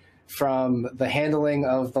mean, from the handling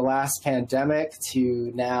of the last pandemic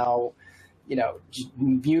to now, you know,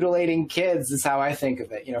 mutilating kids is how I think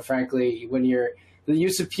of it. You know, frankly, the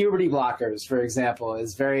use of puberty blockers, for example,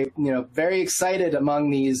 is very excited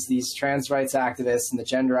among these trans rights activists and the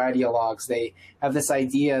gender ideologues. They have this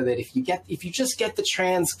idea that if you just get the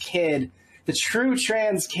trans kid, the true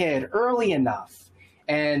trans kid, early enough,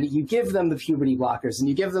 and you give them the puberty blockers and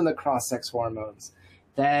you give them the cross-sex hormones,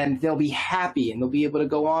 then they'll be happy and they'll be able to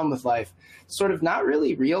go on with life. Sort of not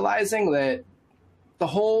really realizing that the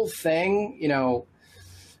whole thing, you know,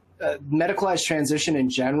 medicalized transition in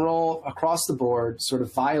general, across the board, sort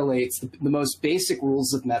of violates the most basic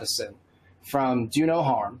rules of medicine. From do no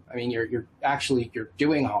harm. I mean, you're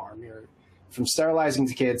doing harm. You're from sterilizing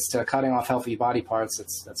to kids to cutting off healthy body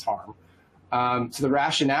parts. That's harm. To the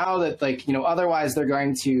rationale that, like, otherwise they're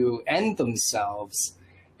going to end themselves.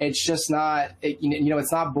 It's just not.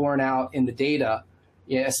 It's not borne out in the data.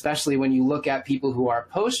 Yeah, especially when you look at people who are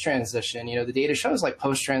post-transition. The data shows, like,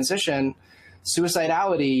 post-transition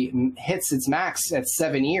suicidality hits its max at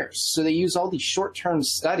 7 years. So they use all these short-term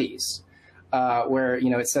studies where,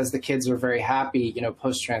 it says the kids are very happy,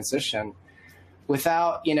 post-transition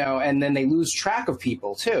without, and then they lose track of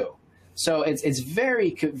people too. So it's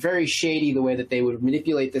very, very shady the way that they would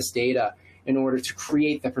manipulate this data in order to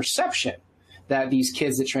create the perception that these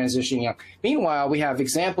kids that transition young. Meanwhile, we have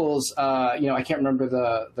examples, I can't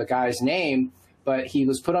remember the guy's name, but he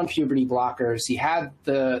was put on puberty blockers. He had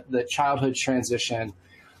the childhood transition.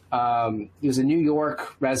 He was a New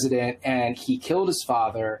York resident, and he killed his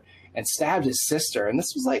father and stabbed his sister. And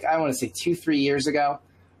this was, like, I want to say 2-3 years ago.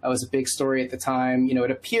 That was a big story at the time.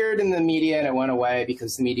 It appeared in the media and it went away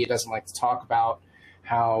because the media doesn't like to talk about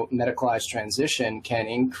how medicalized transition can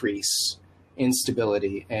increase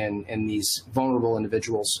instability in these vulnerable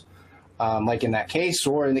individuals, like in that case,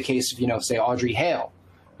 or in the case of, say, Audrey Hale,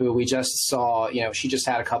 who we just saw, she just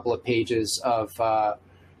had a couple of pages of, her,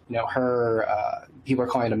 people are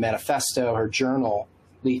calling it a manifesto, her journal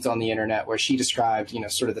leaked on the internet, where she described,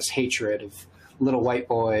 sort of this hatred of little white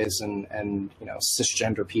boys and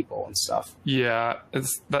cisgender people and stuff. Yeah,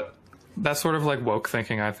 it's that sort of like woke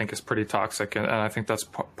thinking, I think, is pretty toxic. And I think that's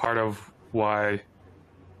part of why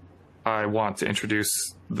I want to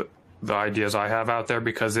introduce the ideas I have out there,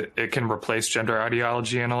 because it can replace gender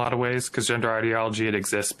ideology in a lot of ways. Because gender ideology, it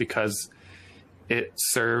exists because it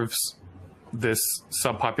serves this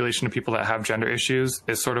subpopulation of people that have gender issues.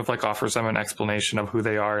 It sort of like offers them an explanation of who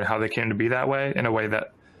they are and how they came to be that way, in a way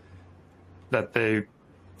that they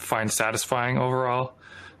find satisfying overall.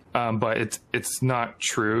 But it's not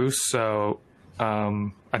true. So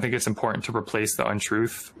I think it's important to replace the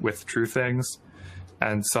untruth with true things.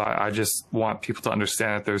 And so I just want people to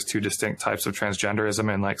understand that there's two distinct types of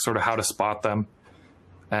transgenderism, and, like, sort of how to spot them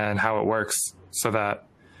and how it works, so that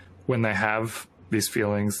when they have these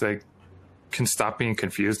feelings, they can stop being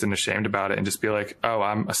confused and ashamed about it and just be like, oh,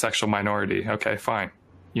 I'm a sexual minority. Okay, fine.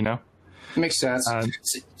 Makes sense.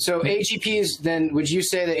 So AGPs, then, would you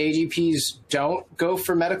say that AGPs don't go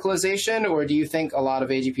for medicalization, or do you think a lot of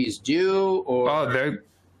AGPs do? Or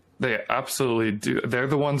they absolutely do. They're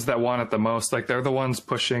the ones that want it the most. Like, they're the ones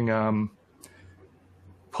pushing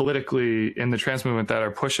politically in the trans movement, that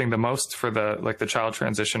are pushing the most for the child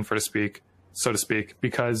transition, so to speak,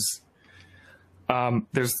 because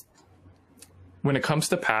there's, when it comes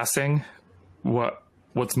to passing,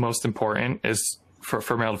 what's most important is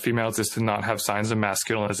for male to females is to not have signs of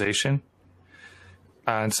masculinization.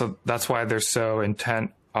 And so that's why they're so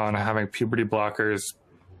intent on having puberty blockers,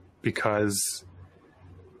 because,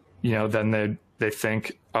 then they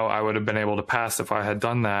think, oh, I would have been able to pass if I had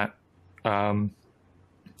done that. And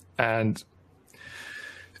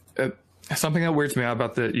something that weirds me out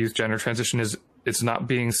about the youth gender transition is it's not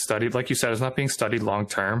being studied. Like you said, it's not being studied long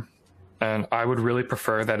term. And I would really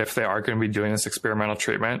prefer that if they are going to be doing this experimental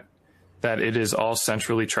treatment, that it is all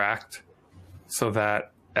centrally tracked, so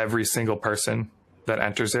that every single person that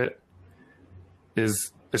enters it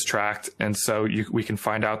is tracked. And so we can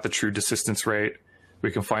find out the true desistance rate.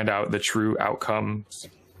 We can find out the true outcomes,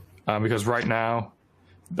 because right now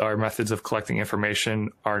our methods of collecting information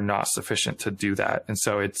are not sufficient to do that. And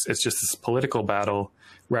so it's just this political battle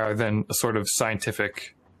rather than a sort of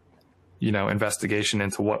scientific, investigation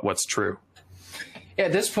into what's true.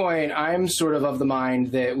 At this point, I'm sort of the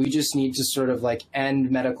mind that we just need to sort of like end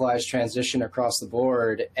medicalized transition across the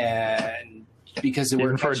board, and because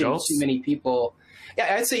we're touching too many people.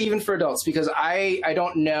 Yeah, I'd say even for adults, because I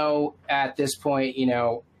don't know at this point,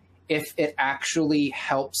 if it actually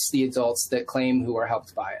helps the adults that claim who are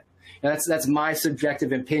helped by it. Now, that's my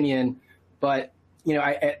subjective opinion, but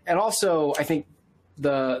and also I think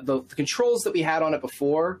the controls that we had on it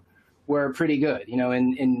before were pretty good.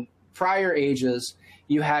 In prior ages,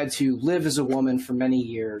 you had to live as a woman for many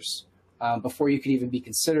years before you could even be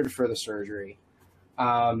considered for the surgery.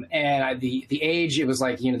 And the age, it was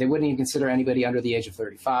like, they wouldn't even consider anybody under the age of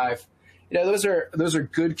 35. Those are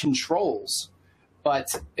good controls. But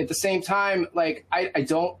at the same time, like, I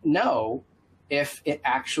don't know if it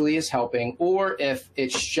actually is helping, or if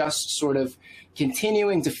it's just sort of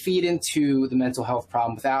continuing to feed into the mental health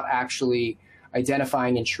problem without actually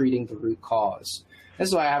identifying and treating the root cause. This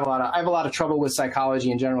is why I have a lot of trouble with psychology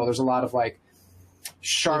in general. There's a lot of, like,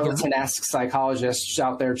 charlatanesque psychologists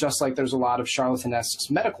out there, just like there's a lot of charlatanesque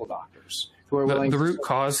medical doctors who are willing. The root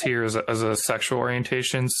cause here is a sexual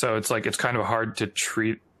orientation, so it's kind of hard to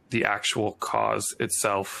treat the actual cause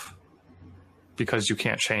itself because you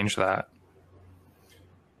can't change that.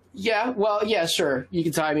 Yeah, well, yeah, sure. You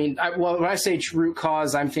can tell. I mean, when I say root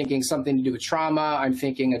cause, I'm thinking something to do with trauma. I'm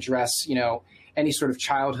thinking address, any sort of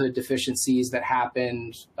childhood deficiencies that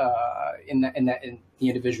happened in the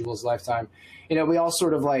individual's lifetime. We all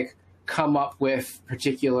sort of come up with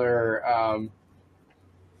particular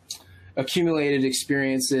accumulated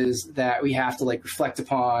experiences that we have to reflect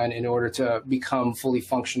upon in order to become fully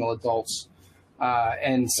functional adults.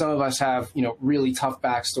 And some of us have, really tough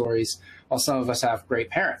backstories, while some of us have great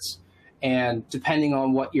parents. And depending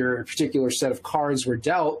on what your particular set of cards were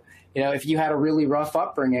dealt, if you had a really rough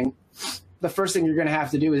upbringing, the first thing you're going to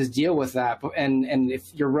have to do is deal with that. And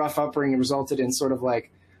if your rough upbringing resulted in sort of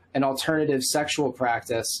an alternative sexual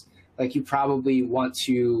practice, you probably want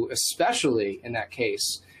to, especially in that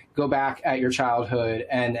case, go back at your childhood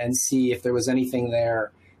and see if there was anything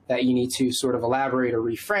there that you need to sort of elaborate or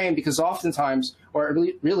reframe, because oftentimes, or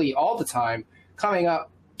really all the time, coming up,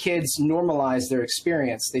 kids normalize their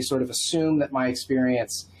experience. They sort of assume that my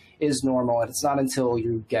experience is normal, and it's not until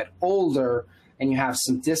you get older and you have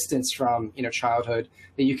some distance from childhood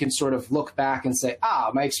that you can sort of look back and say,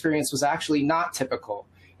 my experience was actually not typical.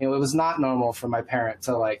 It was not normal for my parent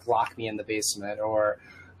to lock me in the basement, or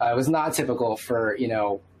it was not typical for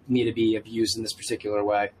me to be abused in this particular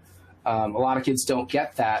way. A lot of kids don't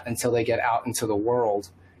get that until they get out into the world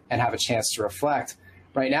and have a chance to reflect.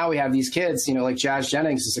 Right now we have these kids, like Jazz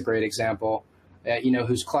Jennings is a great example,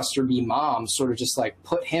 whose cluster B mom sort of just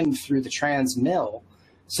put him through the trans mill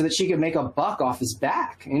so that she could make a buck off his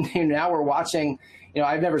back. And now we're watching,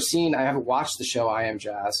 I haven't watched the show I Am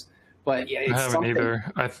Jazz, but yeah, it's I haven't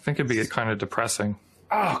either. I think it'd be kind of depressing.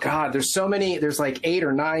 Oh God, there's 8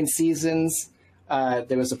 or 9 seasons.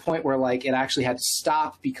 There was a point where it actually had to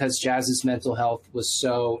stop because Jazz's mental health was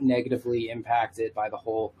so negatively impacted by the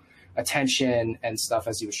whole attention and stuff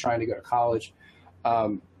as he was trying to go to college.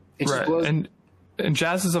 Right. And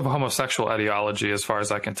Jazz is of homosexual ideology, as far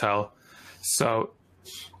as I can tell. So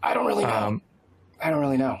I don't really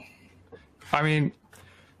know. I mean,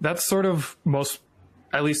 that's sort of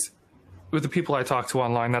at least with the people I talk to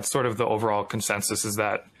online, that's sort of the overall consensus, is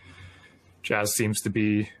that Jazz seems to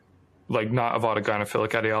be not of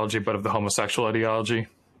autogynephilic ideology, but of the homosexual ideology.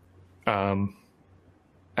 And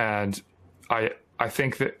I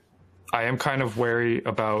think that I am kind of wary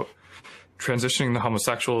about transitioning the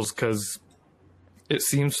homosexuals, because it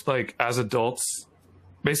seems like as adults,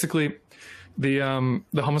 basically the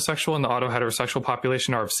homosexual and the autoheterosexual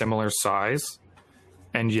population are of similar size.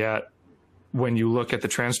 And yet when you look at the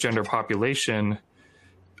transgender population,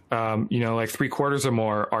 3/4 or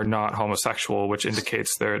more are not homosexual, which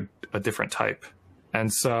indicates they're a different type.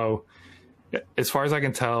 And so as far as I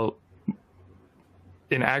can tell,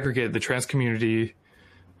 in aggregate, the trans community,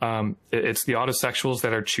 it's the autosexuals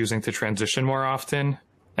that are choosing to transition more often,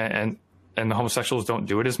 and the homosexuals don't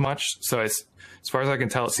do it as much. So as far as I can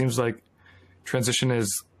tell, it seems like transition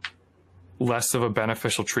is less of a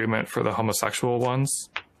beneficial treatment for the homosexual ones,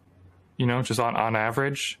 just on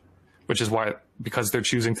average, which is because they're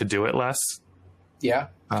choosing to do it less. Yeah.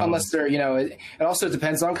 Unless they're, it also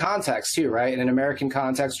depends on context too, right? In an American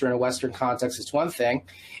context or in a Western context, it's one thing.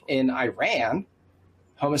 In Iran,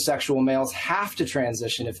 homosexual males have to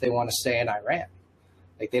transition if they want to stay in Iran.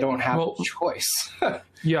 They don't have a choice.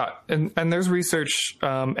 Yeah. And there's research,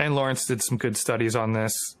 and Lawrence did some good studies on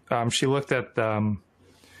this. She looked at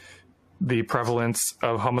the prevalence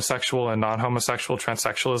of homosexual and non-homosexual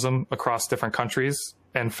transsexualism across different countries,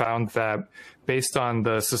 and found that based on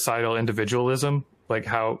the societal individualism,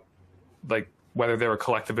 whether they were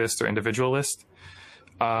collectivist or individualist,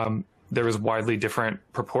 there was widely different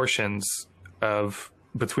proportions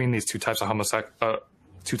between these two types of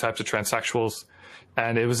transsexuals.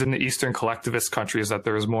 And it was in the Eastern collectivist countries that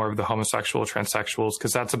there was more of the homosexual transsexuals,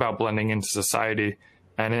 because that's about blending into society.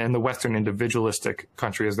 And in the Western individualistic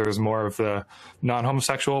countries, there was more of the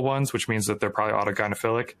non-homosexual ones, which means that they're probably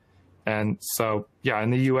autogynephilic. And so, yeah,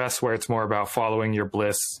 in the US, where it's more about following your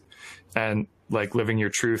bliss and living your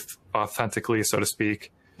truth authentically, so to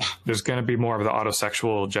speak, there's going to be more of the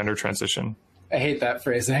autosexual gender transition. I hate that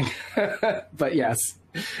phrasing, but yes.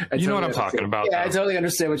 You know what I'm talking about. Yeah, though. I totally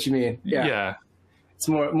understand what you mean. Yeah. It's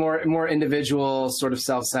more individual, sort of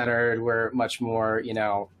self-centered. We're much more,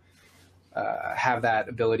 have that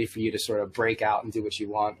ability for you to sort of break out and do what you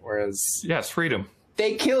want. Whereas, yes, freedom.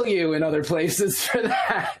 They kill you in other places for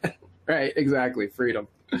that. Right, exactly. Freedom.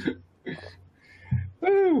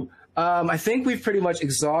 Woo. I think we've pretty much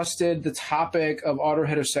exhausted the topic of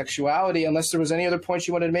autoheterosexuality, unless there was any other points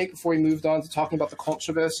you wanted to make before we moved on to talking about the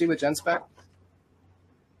controversy with GenSpec.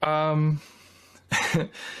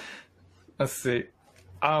 Let's see.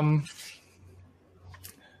 I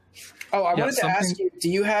wanted to ask you, do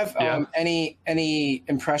you have any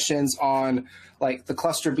impressions on like the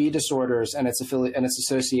cluster B disorders and its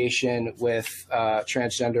association with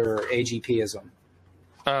transgender or AGPism?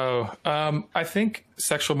 I think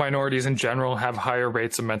sexual minorities in general have higher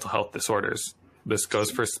rates of mental health disorders. This goes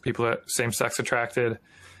for people that same-sex attracted.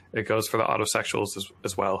 It goes for the autosexuals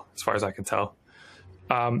as well, as far as I can tell.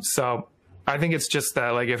 So I think it's just that,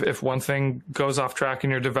 like, if one thing goes off track in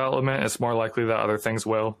your development, it's more likely that other things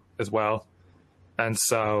will as well. And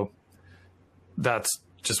so that's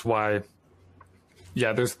just why,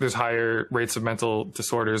 there's higher rates of mental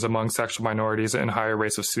disorders among sexual minorities and higher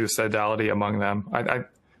rates of suicidality among them.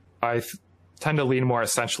 I tend to lean more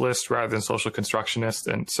essentialist rather than social constructionist.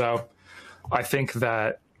 And so I think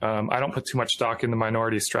that I don't put too much stock in the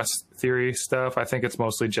minority stress theory stuff. I think it's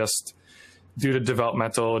mostly just due to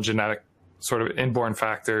developmental, genetic, sort of inborn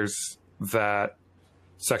factors that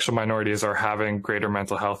sexual minorities are having greater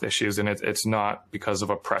mental health issues, and it's not because of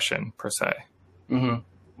oppression per se. Mm-hmm.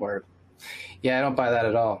 Word. Yeah, I don't buy that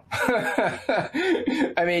at all.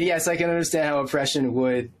 I mean, yes, I can understand how oppression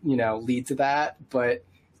would, lead to that, but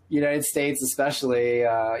United States, especially,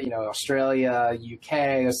 Australia, UK,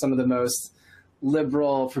 are some of the most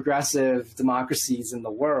liberal, progressive democracies in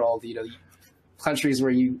the world. Countries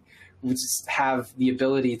where you would just have the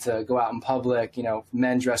ability to go out in public,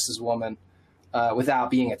 men dressed as women,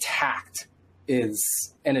 without being attacked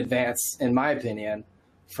is an advance, in my opinion,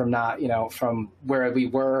 from from where we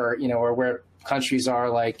were, or where countries are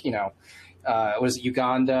like, was it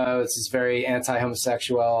Uganda? This is very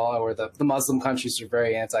anti-homosexual, or the Muslim countries are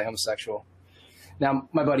very anti-homosexual. Now,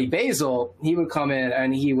 my buddy Basil, he would come in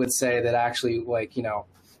and he would say that actually,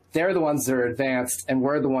 they're the ones that are advanced and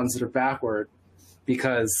we're the ones that are backward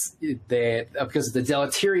because of the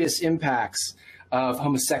deleterious impacts of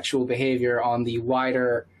homosexual behavior on the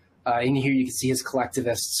wider, and here you can see his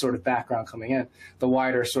collectivist sort of background coming in, the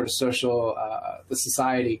wider sort of social, the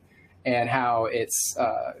society, and how it's,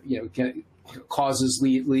 causes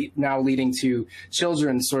now leading to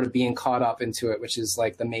children sort of being caught up into it, which is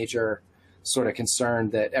like the major sort of concern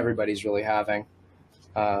that everybody's really having.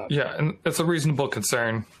 And it's a reasonable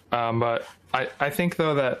concern. But I think,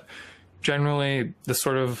 though, that generally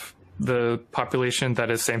the population that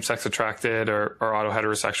is same-sex attracted or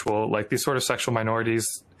auto-heterosexual, like these sort of sexual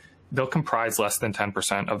minorities, they'll comprise less than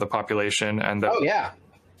 10% of the population. And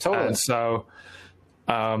totally. And so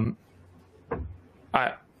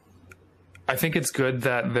I think it's good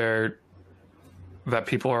that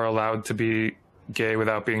people are allowed to be gay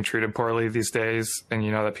without being treated poorly these days, and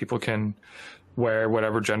that people can wear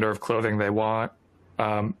whatever gender of clothing they want.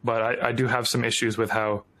 But I do have some issues with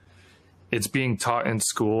how it's being taught in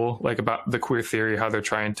school, like about the queer theory, how they're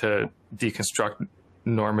trying to deconstruct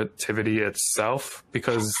normativity itself,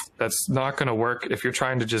 because that's not going to work if you're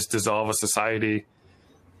trying to just dissolve a society.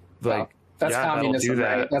 That's communism,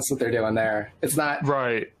 right? That's what they're doing there. It's not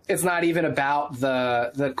right. It's not even about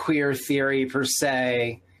the queer theory per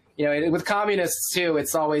se. With communists too,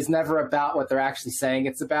 it's always never about what they're actually saying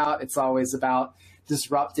it's about. It's always about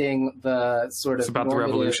disrupting the sort of It's about the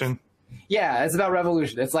revolution. Yeah, it's about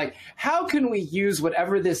revolution. It's like, how can we use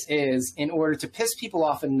whatever this is in order to piss people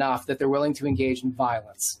off enough that they're willing to engage in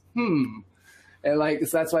violence? And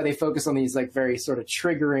so that's why they focus on these very sort of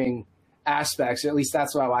triggering aspects, or at least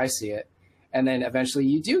that's how I see it. And then eventually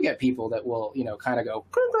you do get people that will, kind of go,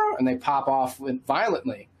 and they pop off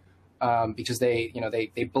violently because they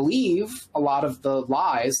believe a lot of the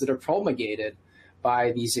lies that are promulgated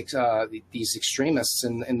by these extremists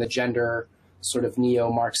in the gender sort of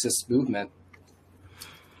neo-Marxist movement.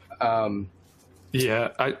 I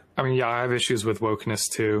have issues with wokeness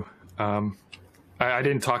too. I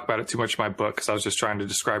didn't talk about it too much in my book because I was just trying to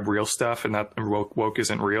describe real stuff, and that woke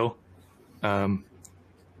isn't real.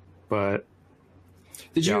 But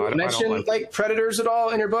did you mention predators at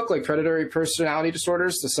all in your book, like predatory personality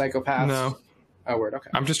disorders, the psychopaths? No. Oh, word.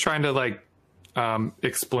 Okay. I'm just trying to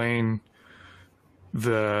explain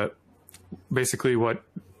basically what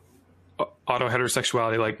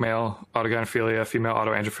auto-heterosexuality, like male autogynephilia, female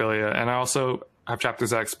autoandrophilia, and I also have chapters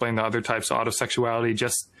that explain the other types of autosexuality,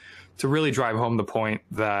 just to really drive home the point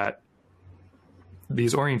that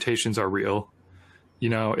these orientations are real.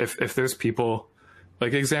 If there's people,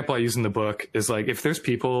 like the example I use in the book is if there's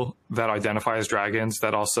people that identify as dragons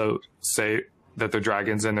that also say that they're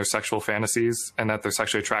dragons in their sexual fantasies and that they're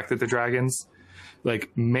sexually attracted to dragons,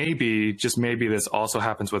 like maybe, just maybe, this also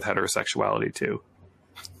happens with heterosexuality too,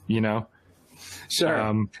 you know?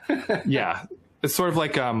 Sure. Yeah. It's sort of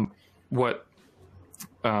like what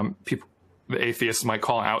people, the atheists might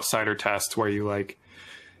call an outsider test, where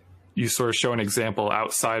you sort of show an example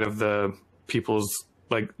outside of the people's,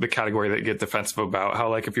 like, the category that get defensive about. How,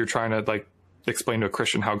 like, if you're trying to, like, explain to a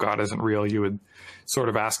Christian how God isn't real, you would sort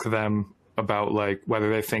of ask them about, like, whether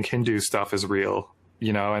they think Hindu stuff is real,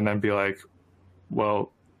 you know, and then be like,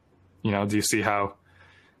 well, you know, do you see how,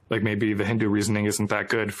 like, maybe the Hindu reasoning isn't that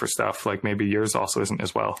good for stuff, like maybe yours also isn't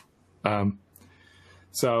as well.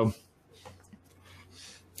 So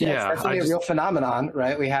yeah, it's definitely a real phenomenon,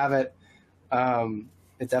 right? We have it.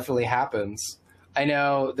 It definitely happens. I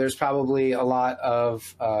know there's probably a lot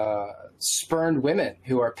of spurned women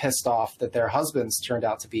who are pissed off that their husbands turned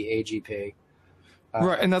out to be AGP.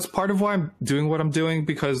 Right, and that's part of why I'm doing what I'm doing,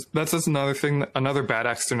 because that's just another thing, another bad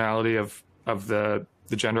externality of the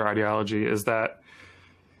gender ideology, is that,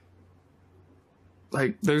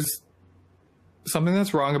 like, there's something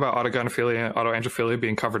that's wrong about autogynephilia and autoandrophilia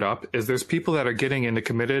being covered up. Is there's people that are getting into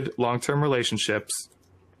committed long-term relationships,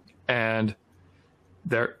 and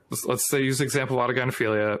let's say, use the example of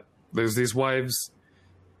autogynephilia. There's these wives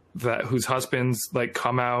whose husbands, like,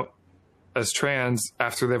 come out as trans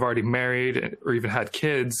after they've already married or even had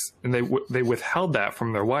kids, and they withheld that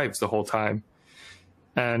from their wives the whole time.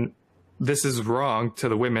 And this is wrong to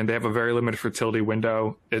the women. They have a very limited fertility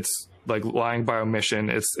window. It's like lying by omission.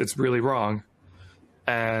 It's really wrong.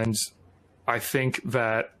 And I think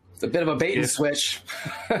that it's a bit of a bait and switch.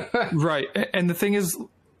 Right. And the thing is,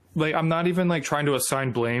 like, I'm not even, like, trying to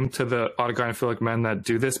assign blame to the autogynephilic men that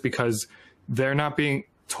do this, because they're not being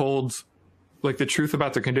told, like, the truth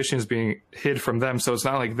about their condition is being hid from them. So it's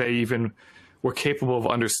not like they even were capable of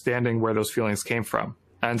understanding where those feelings came from.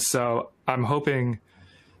 And so I'm hoping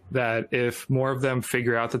that if more of them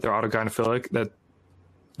figure out that they're autogynephilic, that,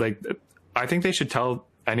 like, I think they should tell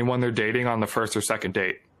anyone they're dating on the first or second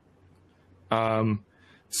date.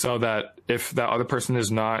 So that if that other person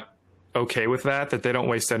is not okay with that they don't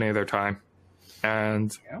waste any of their time.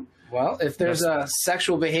 And yeah. Well, if there's a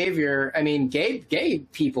sexual behavior, I mean, gay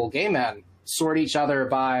men sort each other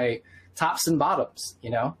by tops and bottoms, you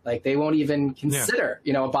know, like, they won't even consider,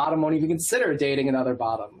 you know, a bottom won't even consider dating another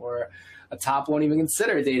bottom, or a top won't even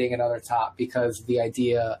consider dating another top, because the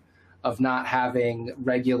idea of not having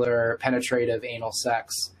regular penetrative anal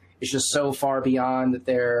sex is just so far beyond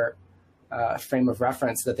their frame of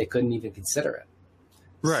reference that they couldn't even consider it.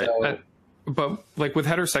 Right. So, but, like, with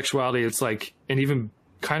heterosexuality, it's like an even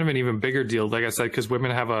bigger deal, like I said, because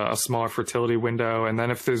women have a smaller fertility window. And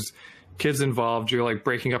then if there's kids involved, you're, like,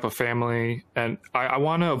 breaking up a family. And I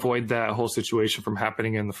want to avoid that whole situation from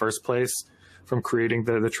happening in the first place, from creating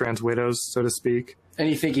the trans widows, so to speak. And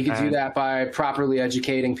you think you could do that by properly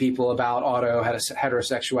educating people about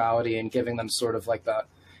heterosexuality and giving them sort of like the,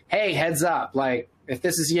 hey, heads up, like, if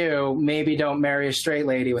this is you, maybe don't marry a straight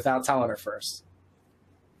lady without telling her first.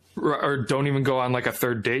 Or don't even go on, like, a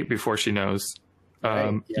third date before she knows.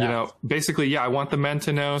 Right. Yeah. You know, basically, yeah, I want the men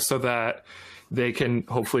to know so that they can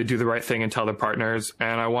hopefully do the right thing and tell their partners.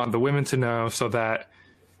 And I want the women to know so that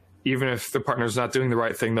even if their partner's not doing the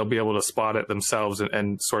right thing, they'll be able to spot it themselves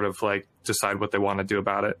and sort of, like, decide what they want to do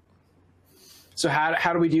about it. So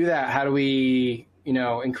how do we do that? How do we, you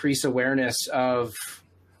know, increase awareness of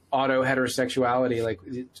auto heterosexuality? Like,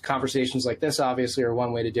 conversations like this obviously are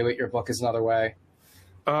one way to do it. Your book is another way.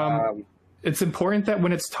 It's important that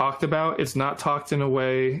when it's talked about, it's not talked about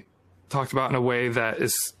in a way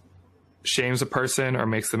that shames a person or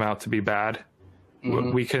makes them out to be bad.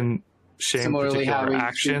 Mm-hmm. We can shame similarly how we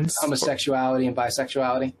actions, homosexuality and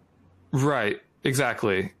bisexuality. Right.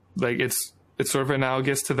 Exactly. Like, it's sort of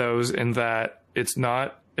analogous to those in that it's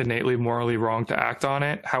not innately morally wrong to act on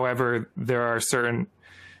it. However, there are certain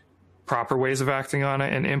proper ways of acting on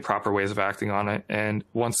it and improper ways of acting on it. And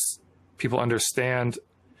once people understand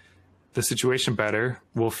the situation better,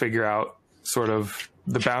 we'll figure out sort of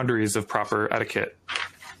the boundaries of proper etiquette.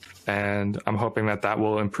 And I'm hoping that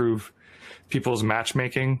will improve people's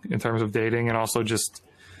matchmaking in terms of dating, and also just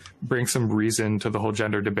bring some reason to the whole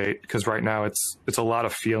gender debate, because right now it's a lot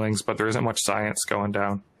of feelings, but there isn't much science going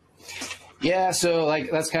down. Yeah, so,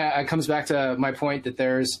 like, that's kind of, it comes back to my point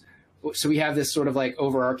that we have this sort of, like,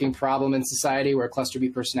 overarching problem in society where cluster B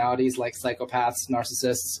personalities, like psychopaths,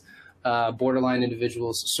 narcissists, borderline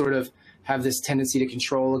individuals, sort of have this tendency to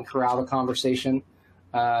control and corral the conversation.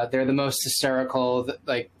 They're the most hysterical,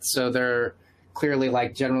 so they're clearly,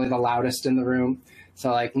 like, generally the loudest in the room.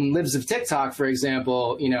 So, like, Libs of TikTok, for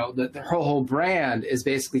example, you know, their whole brand is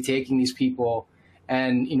basically taking these people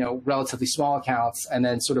and, relatively small accounts, and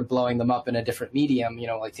then sort of blowing them up in a different medium,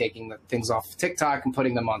 like taking the things off of TikTok and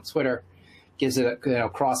putting them on Twitter, gives it a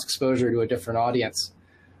cross exposure to a different audience.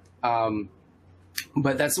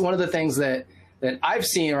 But that's one of the things that I've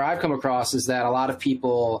seen or I've come across, is that a lot of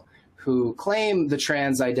people who claim the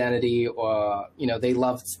trans identity,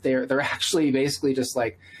 they're actually basically just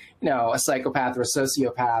like, a psychopath or a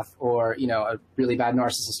sociopath, or, a really bad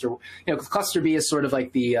narcissist, or, cluster B is sort of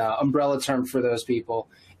like the umbrella term for those people.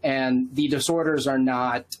 And the disorders are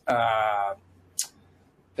not,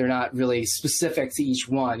 they're not really specific to each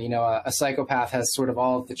one. A psychopath has sort of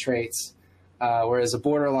all of the traits, whereas a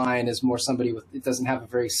borderline is more somebody it doesn't have a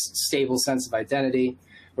very stable sense of identity,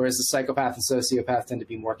 whereas the psychopath and sociopath tend to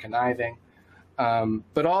be more conniving.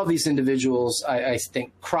 But all of these individuals, I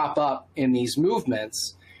think, crop up in these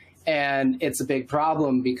movements. And it's a big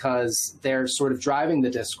problem because they're sort of driving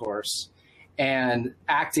the discourse and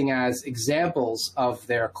acting as examples of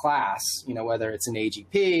their class, whether it's an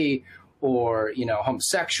AGP or,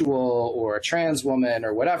 homosexual or a trans woman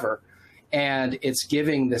or whatever. And it's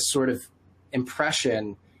giving this sort of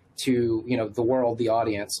impression to, the world, the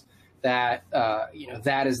audience, that,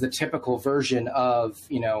 that is the typical version of,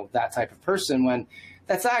 that type of person, when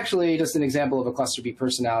that's actually just an example of a cluster B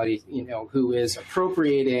personality, who is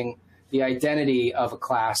appropriating the identity of a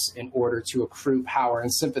class in order to accrue power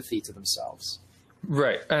and sympathy to themselves.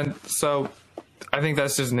 Right. And so I think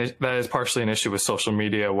that is partially an issue with social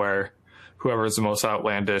media, where whoever is the most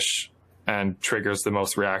outlandish and triggers the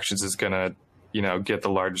most reactions is going to, get the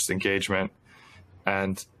largest engagement.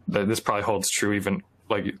 And this probably holds true even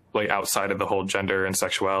like outside of the whole gender and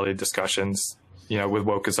sexuality discussions, with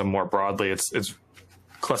wokeism more broadly. It's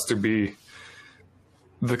cluster B.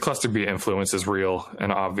 The cluster B influence is real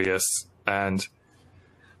and obvious. And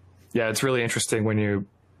yeah, it's really interesting when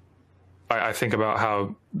I think about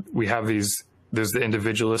how we have there's the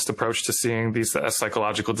individualist approach to seeing these as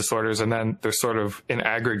psychological disorders. And then there's sort of in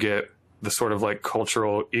aggregate, the sort of like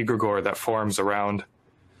cultural egregore that forms around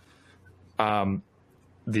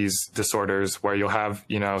these disorders, where you'll have,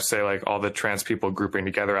 say like all the trans people grouping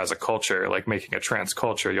together as a culture, like making a trans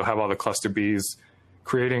culture. You'll have all the cluster Bs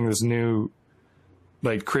creating this new,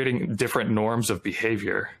 like creating different norms of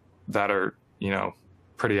behavior that are,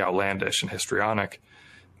 pretty outlandish and histrionic,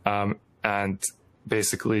 and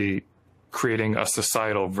basically creating a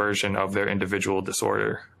societal version of their individual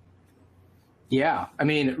disorder. Yeah. I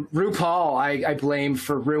mean, RuPaul, I blame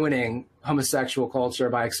for ruining homosexual culture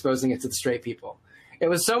by exposing it to the straight people. It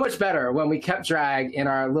was so much better when we kept drag in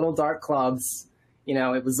our little dark clubs.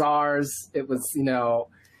 It was ours. It was,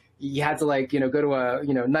 you had to go to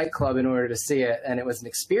a, nightclub in order to see it. And it was an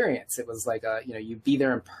experience. It was like, you'd be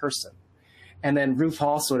there in person. And then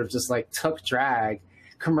RuPaul sort of just took drag,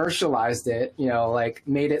 commercialized it,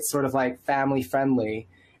 made it sort of family friendly,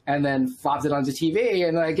 and then flopped it onto TV.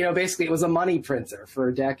 And basically it was a money printer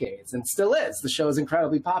for decades, and still is. The show is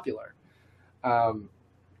incredibly popular.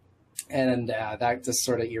 And that just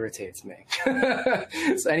sort of irritates me.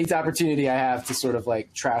 So any opportunity I have to sort of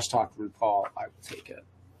trash talk RuPaul, I will take it.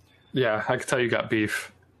 Yeah, I could tell you got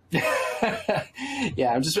beef.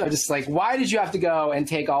 Yeah, I'm just like, why did you have to go and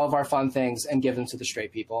take all of our fun things and give them to the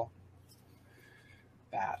straight people?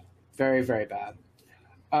 Bad. Very, very bad.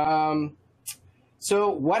 So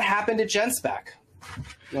what happened at GenSpec?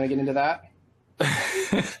 You want to get into that?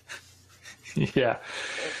 Yeah.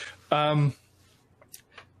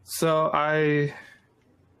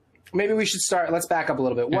 Maybe we should start. Let's back up a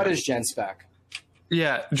little bit. What is GenSpec?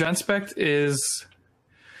 Yeah, GenSpec is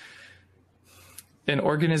an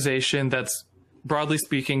organization that's, broadly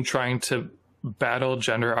speaking, trying to battle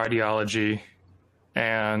gender ideology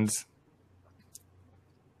and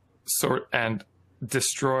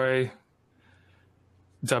destroy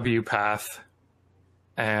WPATH,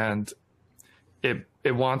 and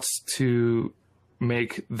it wants to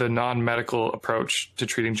make the non-medical approach to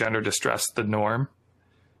treating gender distress the norm.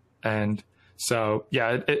 And so,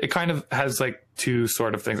 yeah, it kind of has two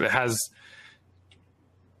sort of things. It has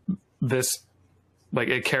this,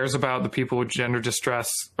 it cares about the people with gender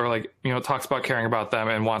distress, or it talks about caring about them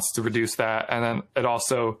and wants to reduce that. And then it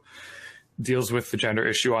also deals with the gender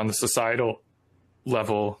issue on the societal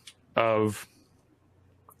level of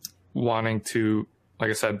wanting to,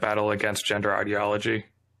 like I said, battle against gender ideology.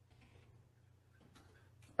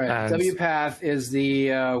 Right. WPATH is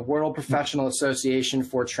the World Professional Association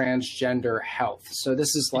for Transgender Health. So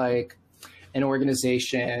this is an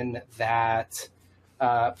organization that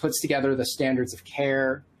puts together the standards of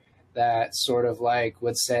care, that sort of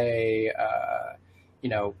would say,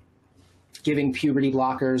 giving puberty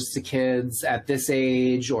blockers to kids at this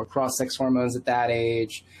age or cross-sex hormones at that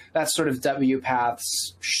age. That's sort of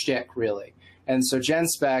WPATH's shtick, really. And so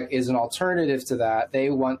GenSpec is an alternative to that. They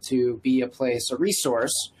want to be a place, a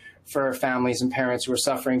resource for families and parents who are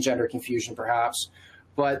suffering gender confusion, perhaps,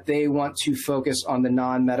 but they want to focus on the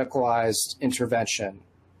non-medicalized intervention.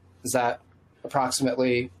 Is that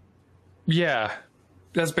approximately? Yeah,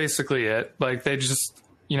 that's basically it. Like they just,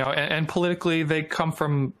 you know, and politically they come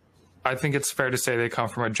from, I think it's fair to say they come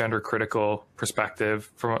from a gender critical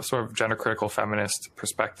perspective, from a sort of gender critical feminist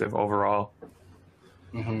perspective overall.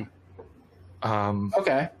 Mm-hmm.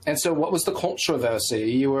 Okay. And so what was the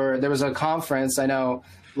controversy? There was a conference. I know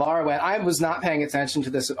Laura went. I was not paying attention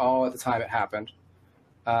to this at all at the time it happened.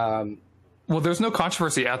 Well, there's no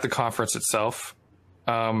controversy at the conference itself.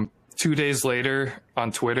 2 days later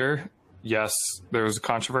on Twitter, yes, there was a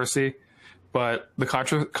controversy, but the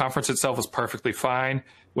conference itself was perfectly fine.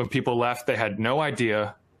 When people left, they had no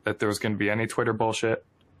idea that there was going to be any Twitter bullshit.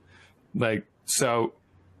 Like, so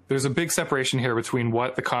there's a big separation here between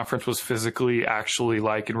what the conference was physically actually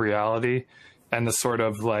like in reality and the sort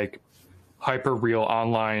of like hyper real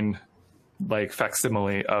online like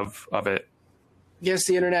facsimile of it. Yes,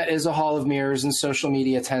 the internet is a hall of mirrors, and social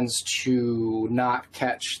media tends to not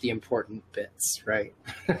catch the important bits, right?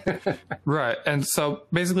 Right. And so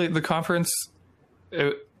basically the conference,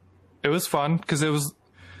 it was fun because it was,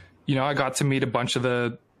 you know, I got to meet a bunch of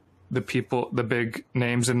the people, the big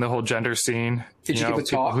names in the whole gender scene. Did you give a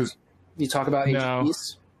talk? You talk about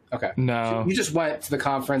HPs? Okay. No. You just went to the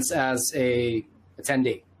conference as a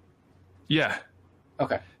attendee? Yeah.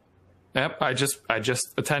 Okay. Yep. I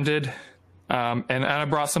just attended. And I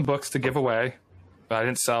brought some books to give away, but I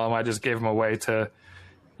didn't sell them. I just gave them away to,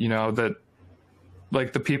 you know, the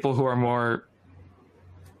people who are more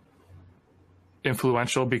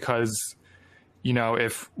influential because, you know,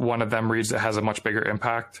 if one of them reads, it has a much bigger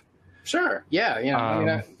impact. Sure. Yeah. Yeah. I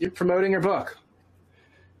mean, you're promoting your book.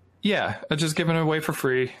 Yeah. I just giving it away for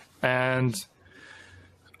free. And,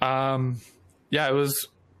 yeah, it was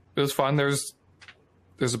fun. There's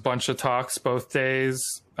a bunch of talks both days.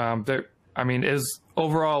 Is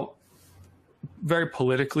overall very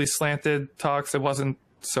politically slanted talks. It wasn't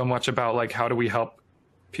so much about like, how do we help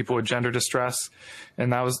people with gender distress?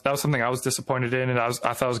 And that was something I was disappointed in. And I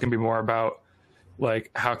thought it was going to be more about like,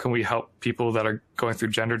 how can we help people that are going through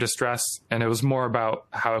gender distress? And it was more about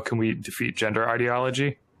how can we defeat gender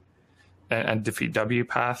ideology and defeat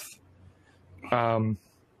WPATH.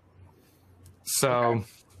 Okay.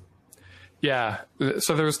 Yeah,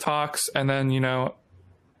 so there was talks, and then, you know,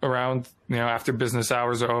 around, you know, after business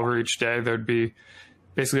hours are over each day, there'd be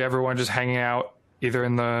basically everyone just hanging out either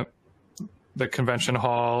in the convention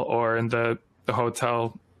hall or in the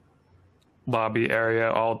hotel lobby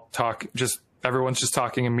area, everyone's just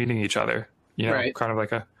talking and meeting each other, you know, right. Kind of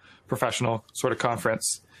like a professional sort of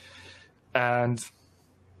conference. And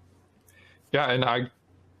yeah, and I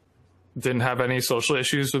didn't have any social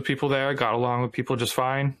issues with people there. I got along with people just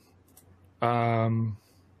fine. And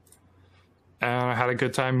I had a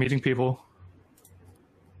good time meeting people.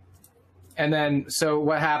 And then, so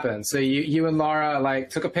what happened? So you and Laura like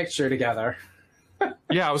took a picture together.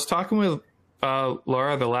 Yeah, I was talking with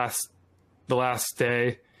Laura the last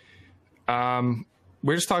day. We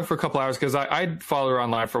were just talking for a couple hours because I followed her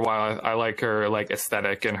online for a while. I like her like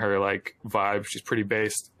aesthetic and her like vibe. She's pretty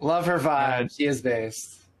based. Love her vibe. She is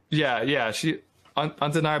based. Yeah. She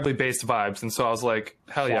undeniably based vibes. And so I was like,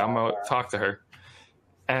 hell yeah, I'm going to talk to her.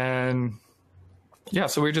 And yeah,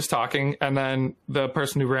 so we were just talking. And then the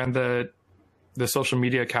person who ran the social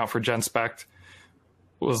media account for GenSpec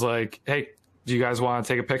was like, hey, do you guys want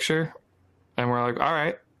to take a picture? And we're like, all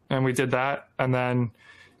right. And we did that. And then,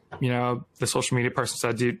 you know, the social media person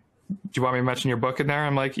said, do you want me to mention your book in there?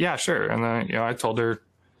 I'm like, yeah, sure. And then, you know, I told her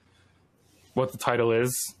what the title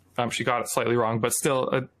is. She got it slightly wrong, but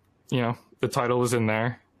still, you know, the title was in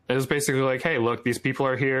there. It was basically like, hey, look, these people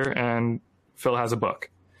are here and Phil has a book.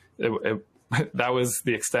 That was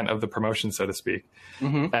the extent of the promotion, so to speak.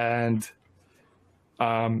 Mm-hmm. And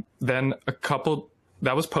then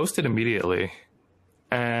that was posted immediately.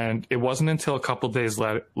 And it wasn't until a couple days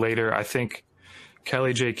later, I think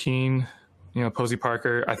Kelly J. Keene, you know, Posey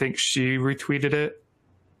Parker, I think she retweeted it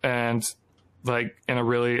and like in a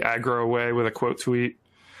really aggro way with a quote tweet.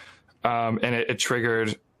 And it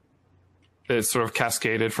triggered, it sort of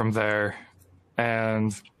cascaded from there.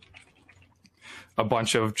 And a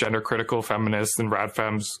bunch of gender critical feminists and rad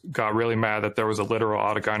femmes got really mad that there was a literal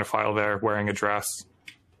autogynephile there wearing a dress.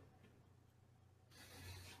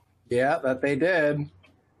 Yeah, that they did.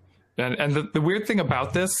 And the weird thing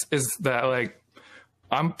about this is that like,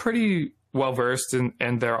 I'm pretty well versed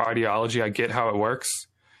in their ideology. I get how it works.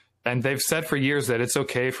 And they've said for years that it's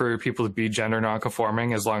okay for people to be gender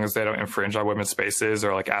nonconforming as long as they don't infringe on women's spaces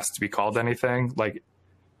or like ask to be called anything. Like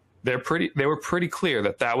they were pretty clear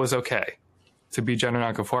that that was okay to be gender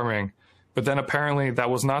nonconforming. But then apparently that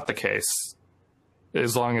was not the case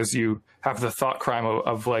as long as you have the thought crime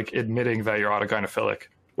of like admitting that you're autogynephilic.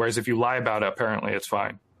 Whereas if you lie about it, apparently it's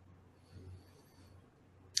fine.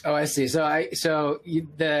 Oh, I see.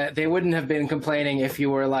 They wouldn't have been complaining if you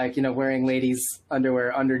were like, wearing ladies'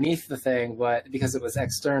 underwear underneath the thing, but because it was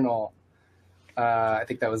external, I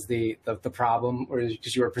think that was the problem, or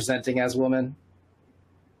because you were presenting as a woman.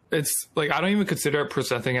 It's like, I don't even consider it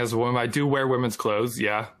presenting as a woman. I do wear women's clothes,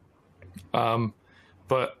 yeah.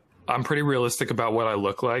 But I'm pretty realistic about what I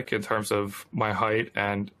look like in terms of my height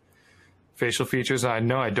and facial features. And I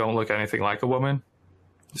know I don't look anything like a woman.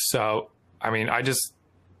 So, I mean, I just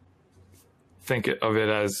think of it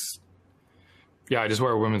as, I just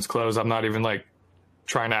wear women's clothes. I'm not even like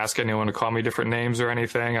trying to ask anyone to call me different names or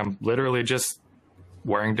anything. I'm literally just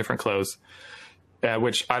wearing different clothes,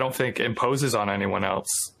 which I don't think imposes on anyone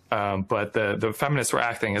else. But the feminists were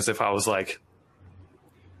acting as if I was like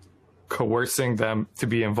coercing them to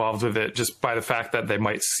be involved with it just by the fact that they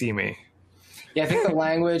might see me. Yeah, I think the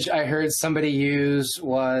language I heard somebody use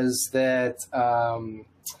was that,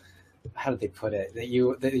 how did they put it? That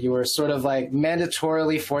you were sort of like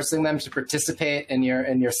mandatorily forcing them to participate in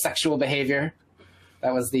your sexual behavior.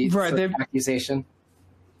 That was the accusation.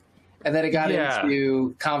 And then it got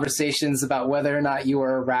into conversations about whether or not you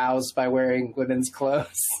were aroused by wearing women's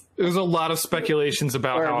clothes. There was a lot of speculations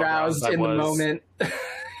about or how aroused in the moment.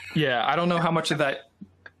 Yeah, I don't know how much of that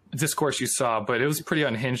discourse you saw, but it was pretty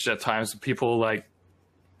unhinged at times. People like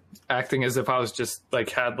acting as if I was just like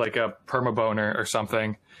had like a perma boner or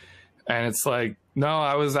something. And it's like, no,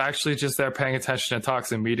 I was actually just there paying attention to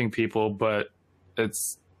talks and meeting people. But I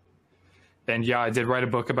did write a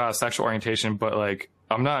book about sexual orientation, but like,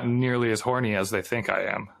 I'm not nearly as horny as they think I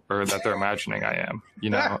am, or that they're imagining I am.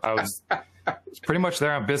 I was pretty much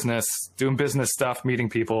there on business, doing business stuff, meeting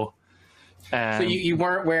people. And so you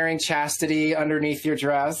weren't wearing chastity underneath your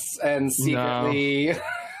dress and secretly...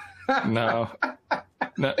 No,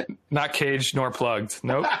 not caged nor plugged.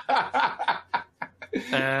 Nope.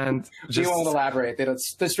 And you won't elaborate.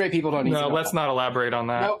 The straight people don't need to know. No, let's not elaborate on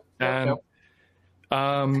that. Nope.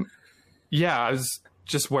 I was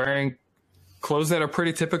just wearing clothes that are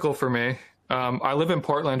pretty typical for me. I live in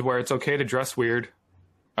Portland where it's okay to dress weird.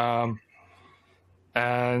 And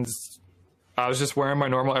I was just wearing my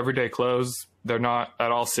normal everyday clothes. They're not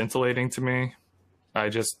at all scintillating to me. I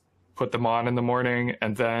just put them on in the morning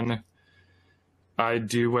and then I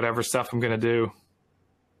do whatever stuff I'm going to do.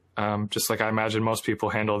 Just like I imagine most people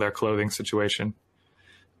handle their clothing situation.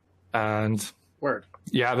 And word.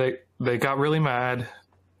 Yeah, they got really mad.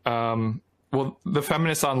 Well, the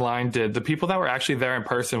feminists online did. The people that were actually there in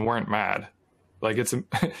person weren't mad. Like it's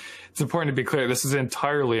important to be clear. This is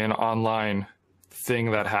entirely an online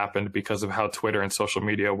thing that happened because of how Twitter and social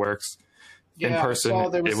media works. In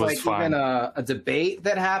person, there was it was fine. Even a debate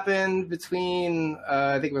that happened between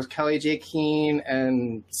I think it was Kelly J. Keene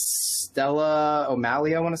and Stella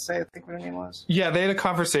O'Malley. I want to say, I think what her name was. Yeah, they had a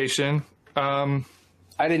conversation. I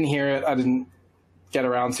didn't hear it. I didn't get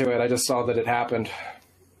around to it. I just saw that it happened.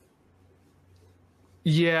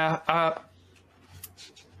 Yeah.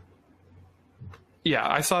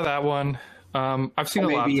 I saw that one. I've seen a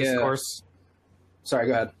lot of discourse. Sorry,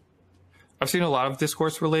 go ahead. I've seen a lot of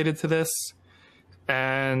discourse related to this,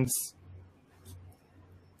 and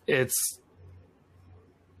it's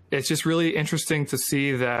just really interesting to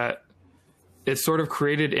see that it sort of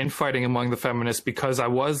created infighting among the feminists because I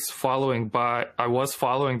was following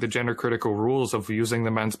the gender critical rules of using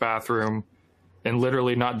the men's bathroom and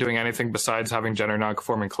literally not doing anything besides having gender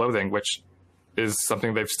nonconforming clothing, which is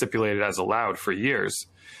something they've stipulated as allowed for years.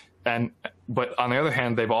 But on the other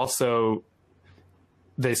hand,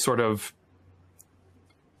 they sort of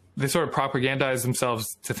propagandize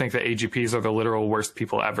themselves to think that AGPs are the literal worst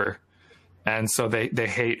people ever. And so they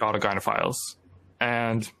hate autogynephiles.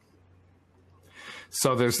 And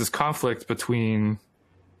so there's this conflict between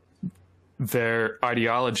their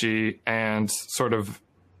ideology and sort of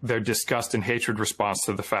their disgust and hatred response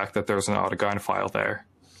to the fact that there's an autogynephile there.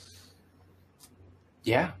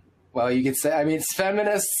 Yeah. Well, you could say, I mean,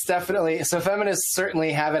 feminists definitely, so feminists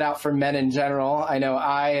certainly have it out for men in general. I know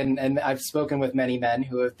and I've spoken with many men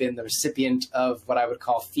who have been the recipient of what I would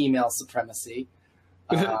call female supremacy.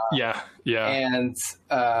 Yeah. And,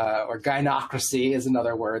 or gynocracy is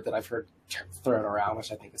another word that I've heard thrown around,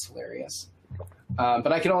 which I think is hilarious.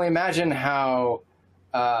 But I can only imagine how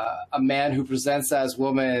a man who presents as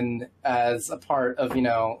woman as a part of,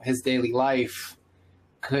 his daily life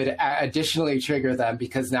could additionally trigger them,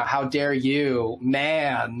 because now how dare you,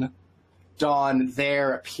 man, don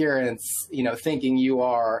their appearance, thinking you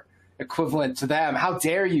are equivalent to them. How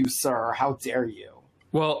dare you, sir? How dare you?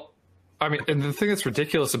 Well, I mean, and the thing that's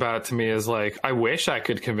ridiculous about it to me is, like, I wish I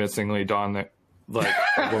could convincingly don a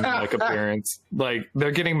woman-like appearance. Like,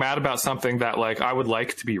 they're getting mad about something that, like, I would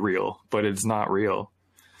like to be real, but it's not real.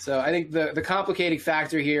 So I think the complicating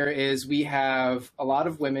factor here is we have a lot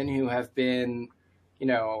of women who have been,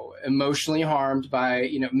 emotionally harmed by,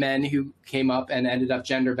 men who came up and ended up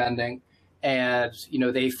gender bending. And,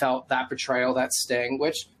 they felt that betrayal, that sting,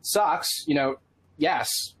 which sucks,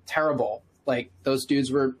 yes, terrible. Like, those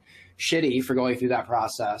dudes were shitty for going through that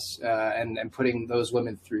process and putting those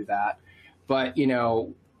women through that. But,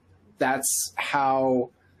 that's how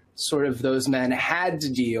sort of those men had to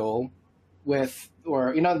deal with,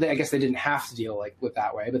 or, I guess they didn't have to deal with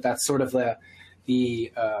that way, but that's sort of the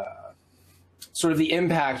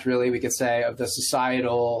impact, really, we could say, of the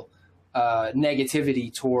societal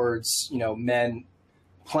negativity towards, may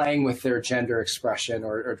playing with their gender expression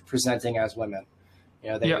or presenting as women. They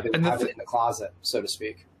have it in the closet, so to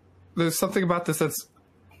speak. There's something about this that's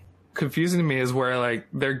confusing to me, is where, like,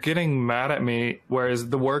 they're getting mad at me, whereas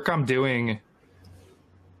the work I'm doing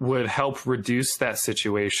would help reduce that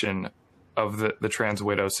situation of the trans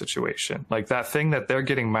widow situation. Like, that thing that they're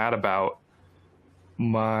getting mad about,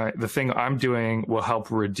 the thing I'm doing will help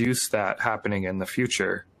reduce that happening in the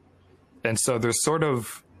future. And so there's sort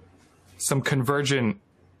of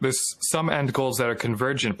there's some end goals that are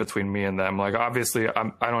convergent between me and them. Like, obviously,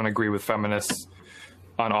 I don't agree with feminists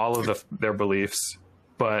on all of their beliefs,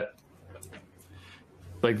 but,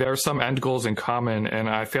 like, there are some end goals in common, and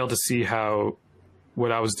I fail to see how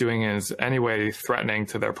what I was doing is anyway threatening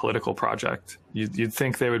to their political project. You'd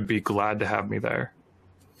think they would be glad to have me there.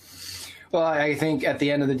 Well, I think at the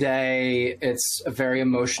end of the day, it's a very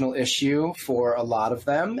emotional issue for a lot of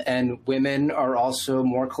them. And women are also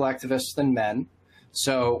more collectivist than men.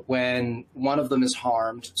 So when one of them is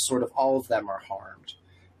harmed, sort of all of them are harmed.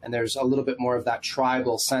 And there's a little bit more of that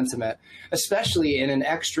tribal sentiment, especially in an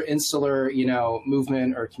extra insular,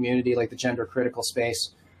 movement or community like the gender critical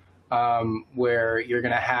space, where you're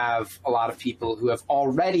going to have a lot of people who have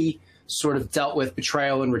already sort of dealt with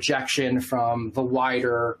betrayal and rejection from the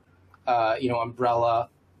wider umbrella.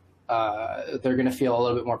 They're going to feel a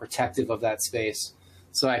little bit more protective of that space.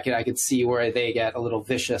 So I could see where they get a little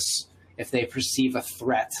vicious if they perceive a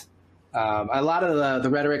threat. A lot of the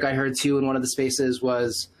rhetoric I heard too in one of the spaces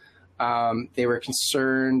was they were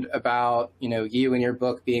concerned about, you and your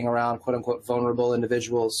book being around quote unquote vulnerable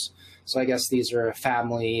individuals. So I guess these are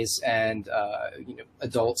families and,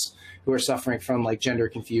 adults who are suffering from, like, gender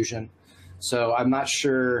confusion. So I'm not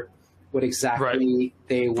sure what exactly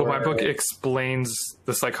they were. But my book explains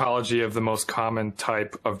the psychology of the most common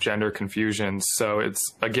type of gender confusion. So it's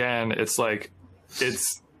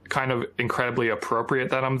kind of incredibly appropriate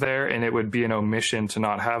that I'm there, and it would be an omission to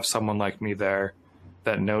not have someone like me there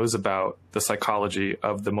that knows about the psychology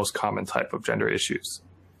of the most common type of gender issues.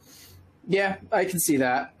 Yeah, I can see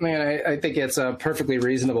that. I mean, I think it's a perfectly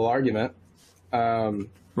reasonable argument.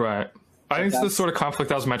 Right. I think it's the sort of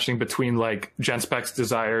conflict I was mentioning between, like, GenSpec's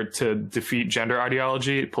desire to defeat gender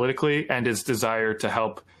ideology politically and its desire to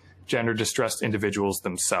help gender distressed individuals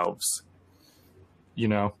themselves.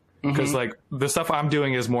 Because, like, the stuff I'm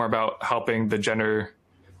doing is more about helping the gender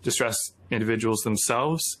distressed individuals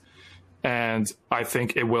themselves. And I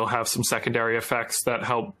think it will have some secondary effects that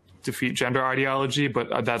help defeat gender ideology,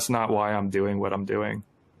 but that's not why I'm doing what I'm doing.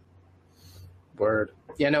 Word.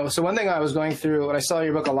 Yeah, no. So one thing I was going through when I saw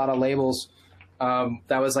your book, a lot of labels,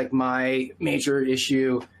 that was, like, my major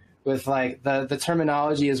issue with, like, the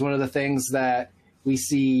terminology is one of the things that we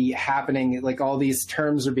see happening. Like, all these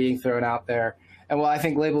terms are being thrown out there. And while I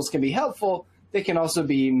think labels can be helpful, they can also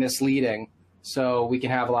be misleading. So we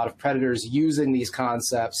can have a lot of predators using these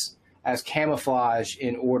concepts as camouflage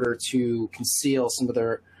in order to conceal some of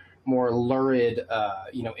their more lurid,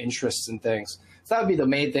 interests and things. So that would be the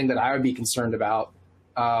main thing that I would be concerned about.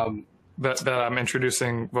 That I'm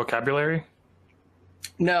introducing vocabulary?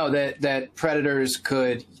 No, that predators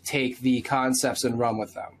could take the concepts and run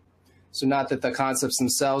with them. So not that the concepts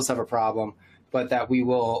themselves have a problem, but that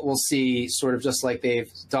we'll see sort of just like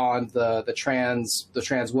they've donned the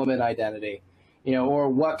trans woman identity, or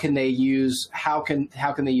what can they use? How can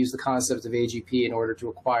they use the concept of AGP in order to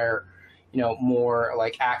acquire, more,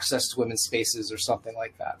 like, access to women's spaces or something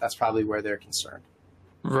like that? That's probably where they're concerned.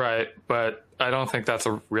 Right, but I don't think that's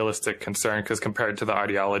a realistic concern, because compared to the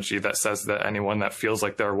ideology that says that anyone that feels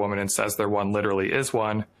like they're a woman and says they're one literally is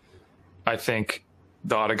one, I think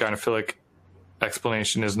the autogynephilic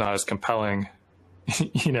explanation is not as compelling,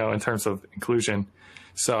 in terms of inclusion.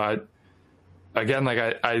 So I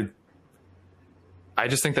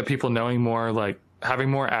just think that people knowing more, like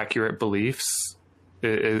having more accurate beliefs,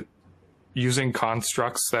 using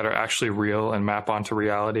constructs that are actually real and map onto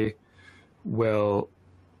reality, will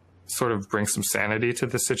sort of bring some sanity to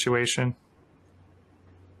the situation.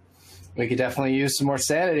 We could definitely use some more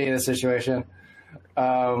sanity in this situation.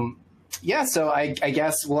 So I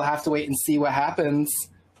guess we'll have to wait and see what happens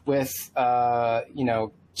with,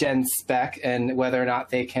 Gen Spec, and whether or not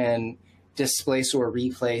they can displace or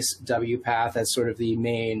replace WPATH as sort of the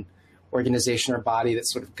main organization or body that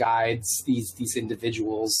sort of guides these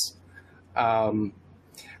individuals.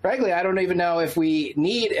 Frankly, I don't even know if we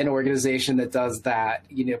need an organization that does that,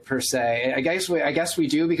 per se. I guess we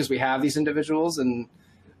do, because we have these individuals, and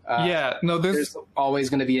there's always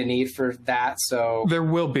going to be a need for that. So there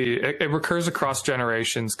will be. It recurs across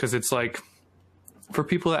generations, because it's like, for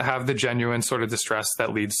people that have the genuine sort of distress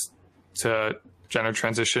that leads to gender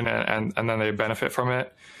transition, and then they benefit from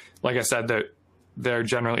it. Like I said, that they're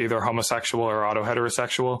generally either homosexual or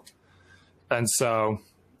autoheterosexual, and so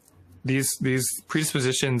these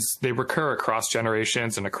predispositions, they recur across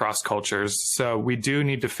generations and across cultures. So we do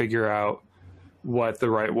need to figure out what the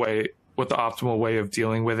optimal way of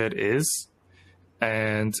dealing with it is.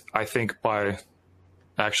 And I think by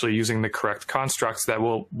actually using the correct constructs, that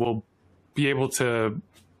we'll be able to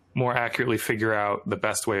more accurately figure out the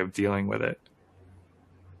best way of dealing with it.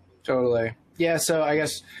 Totally. Yeah. So I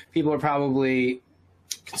guess people are probably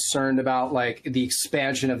concerned about like the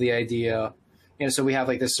expansion of the idea. So we have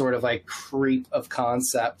like this sort of like creep of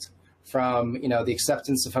concept from, the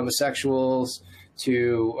acceptance of homosexuals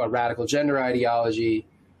to a radical gender ideology.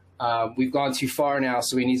 We've gone too far now,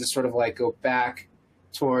 so we need to sort of like go back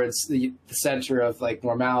towards the center of like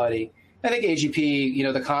normality. I think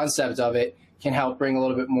AGP, the concept of it can help bring a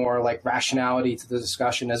little bit more like rationality to the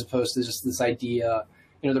discussion, as opposed to just this idea,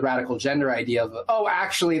 the radical gender idea of, oh,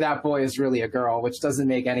 actually that boy is really a girl, which doesn't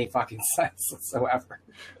make any fucking sense whatsoever.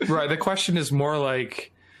 Right. The question is more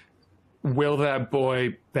like, will that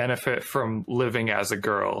boy benefit from living as a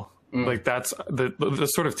girl? Like, that's the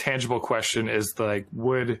sort of tangible question, is like,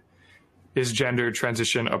 is gender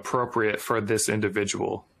transition appropriate for this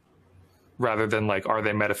individual, rather than like, are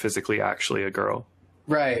they metaphysically actually a girl?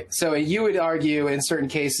 Right. So you would argue in certain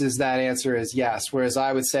cases that answer is yes, whereas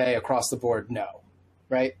I would say across the board, no.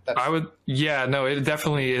 Right? It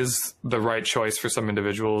definitely is the right choice for some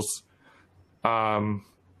individuals. And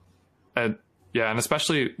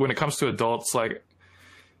especially when it comes to adults, like,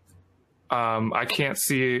 I can't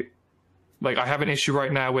see, like, I have an issue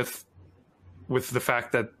right now with the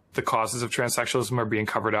fact that the causes of transsexualism are being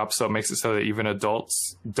covered up. So it makes it so that even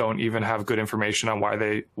adults don't even have good information on why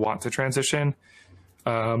they want to transition.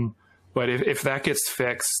 But if that gets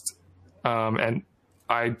fixed, and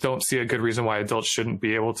I don't see a good reason why adults shouldn't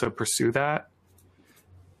be able to pursue that.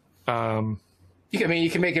 You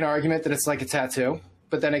can make an argument that it's like a tattoo,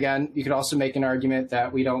 but then again, you could also make an argument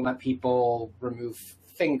that we don't let people remove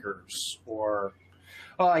fingers, or,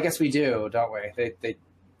 well, I guess we do, don't we?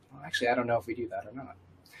 Actually, I don't know if we do that or not.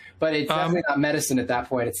 But it's definitely not medicine at that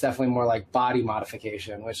point. It's definitely more like body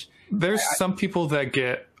modification, which there's some people that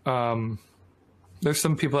get. There's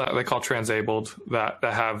some people that they call transabled that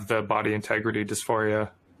have the body integrity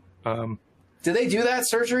dysphoria. Do they do that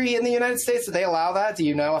surgery in the United States? Do they allow that? Do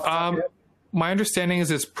you know? My understanding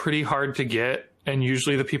is it's pretty hard to get, and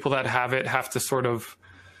usually the people that have it have to sort of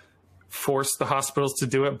force the hospitals to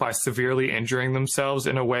do it by severely injuring themselves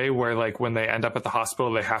in a way where, like, when they end up at the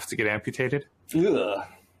hospital, they have to get amputated. Ugh.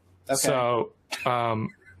 Okay. So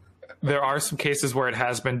there are some cases where it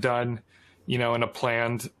has been done, in a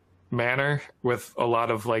planned manner with a lot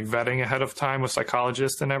of like vetting ahead of time with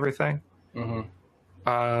psychologists and everything.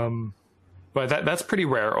 Mm-hmm. But that's pretty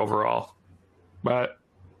rare overall. But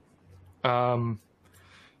I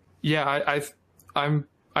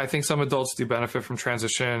think some adults do benefit from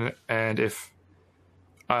transition, and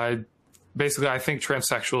I think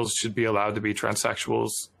transsexuals should be allowed to be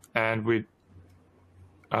transsexuals, and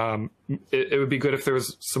it would be good if there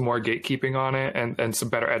was some more gatekeeping on it, and some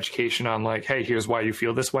better education on like, hey, here's why you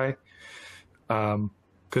feel this way.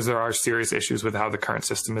 Because there are serious issues with how the current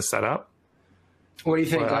system is set up. What do you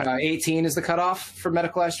think? 18 is the cutoff for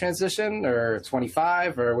medicalized transition, or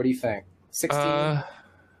 25, or what do you think? 16?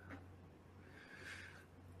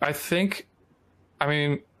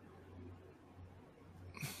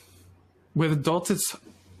 With adults,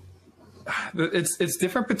 it's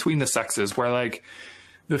different between the sexes, where like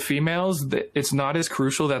the females, it's not as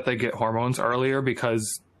crucial that they get hormones earlier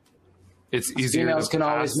because it's easier. Females can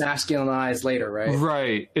always masculinize later, right?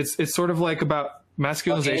 Right. It's sort of like about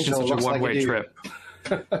masculinization is such a one-way trip.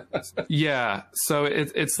 Yeah. So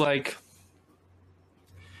it's like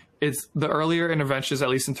it's the earlier interventions, at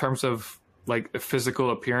least in terms of like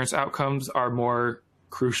physical appearance outcomes, are more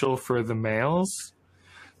crucial for the males.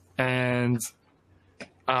 And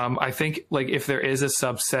I think like if there is a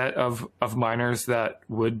subset of minors that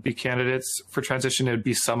would be candidates for transition, it would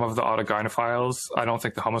be some of the autogynephiles. I don't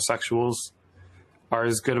think the homosexuals are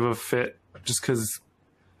as good of a fit, just because,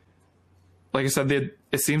 like I said,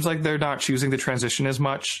 it seems like they're not choosing the transition as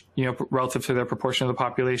much, you know, relative to their proportion of the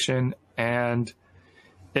population. And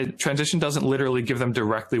transition doesn't literally give them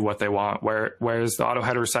directly what they want, whereas the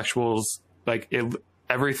autoheterosexuals, like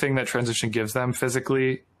everything that transition gives them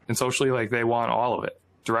physically and socially, like they want all of it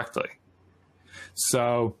directly.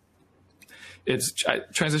 So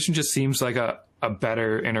transition just seems like a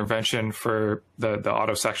better intervention for the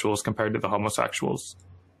autosexuals compared to the homosexuals.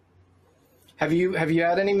 Have you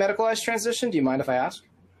had any medicalized transition? Do you mind if I ask?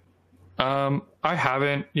 I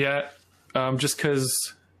haven't yet, just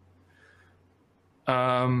because.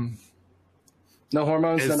 No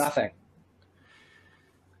hormones, no nothing.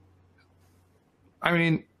 I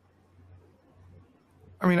mean,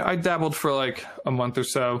 I dabbled for like a month or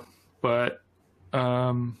so, but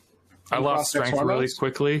I lost strength really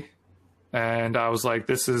quickly, and I was like,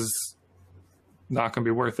 this is not going to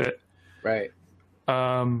be worth it. Right.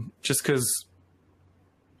 Just because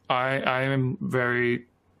I am very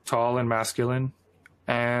tall and masculine,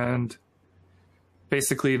 and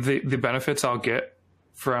basically the benefits I'll get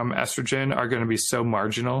from estrogen are going to be so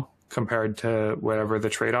marginal compared to whatever the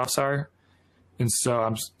trade-offs are. And so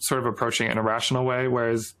I'm sort of approaching it in a rational way.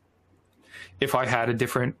 Whereas if I had a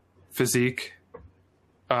different physique,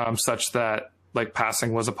 such that like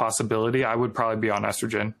passing was a possibility, I would probably be on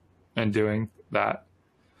estrogen and doing that.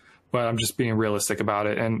 But I'm just being realistic about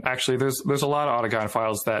it. And actually there's a lot of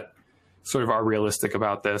autogynephiles that sort of are realistic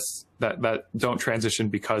about this, that don't transition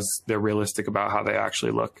because they're realistic about how they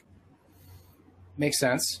actually look. Makes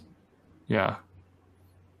sense. Yeah.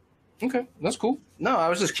 Okay, that's cool. No, I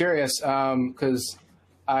was just curious because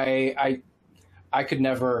I could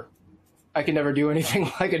never do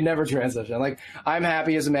anything. I could never transition. Like, I'm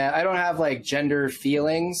happy as a man. I don't have like gender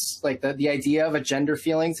feelings. Like the idea of a gender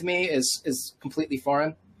feeling to me is completely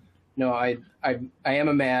foreign. No, I am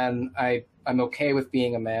a man. I'm okay with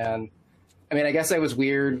being a man. I mean, I guess I was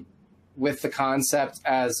weird with the concept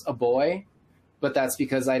as a boy, but that's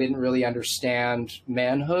because I didn't really understand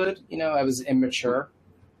manhood. You know, I was immature.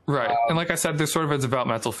 Right. And like I said, there's sort of a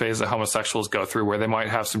developmental phase that homosexuals go through where they might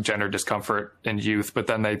have some gender discomfort in youth, but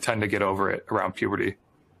then they tend to get over it around puberty.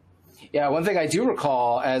 Yeah, one thing I do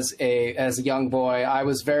recall as a young boy, I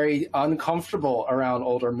was very uncomfortable around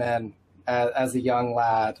older men as a young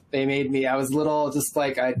lad. They made me, I was little, just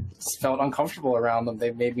like I just felt uncomfortable around them.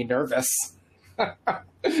 They made me nervous.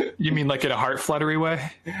 You mean like in a heart fluttery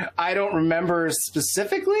way? I don't remember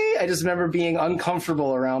specifically. I just remember being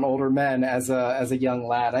uncomfortable around older men as a young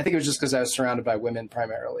lad. I think it was just because I was surrounded by women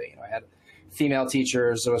primarily. You know, I had female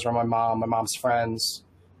teachers. I was around my mom's friends,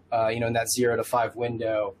 in that 0 to 5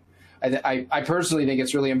 window. I personally think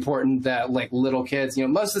it's really important that like little kids,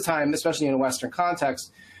 most of the time, especially in a Western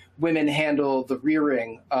context, women handle the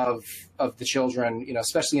rearing of the children,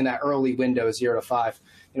 especially in that early window, 0 to 5.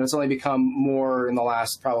 It's only become more in the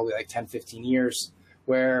last probably like 10, 15 years,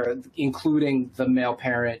 where including the male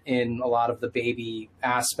parent in a lot of the baby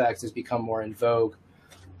aspects has become more in vogue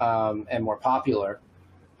and more popular.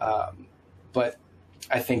 But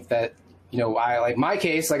I think that, I like my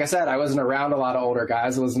case, like I said, I wasn't around a lot of older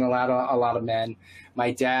guys. I wasn't around a lot of men.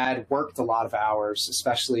 My dad worked a lot of hours,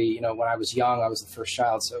 especially, when I was young. I was the first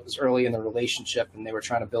child, so it was early in the relationship, and they were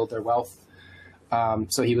trying to build their wealth.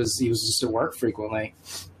 So he was just at work frequently.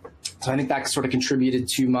 So I think that sort of contributed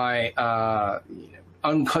to my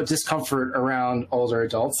discomfort around older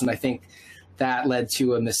adults, and I think that led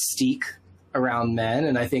to a mystique around men,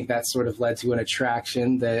 and I think that sort of led to an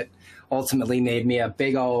attraction that ultimately made me a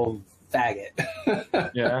big old faggot.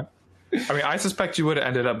 Yeah. I mean, I suspect you would have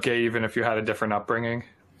ended up gay even if you had a different upbringing,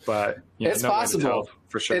 but it's possible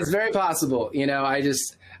for sure. It's very possible.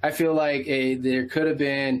 I feel like there could have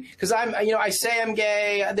been, because I say I'm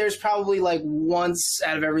gay. There's probably like once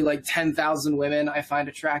out of every like 10,000 women I find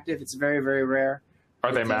attractive. It's very, very rare.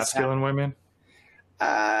 Are they masculine women?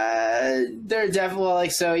 They're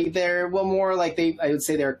definitely they're more like I would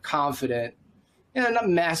say they're confident. Not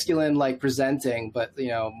masculine like presenting, but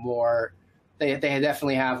more. They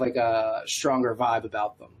definitely have like a stronger vibe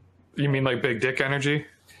about them. You mean like big dick energy?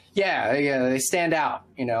 Yeah, they stand out.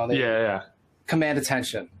 They Yeah. command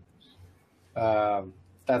attention.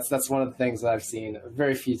 That's one of the things that I've seen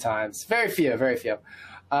very few times. Very few.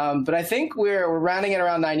 But I think we're rounding it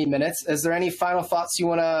around 90 minutes. Is there any final thoughts you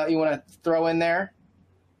wanna throw in there?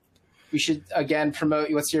 We should again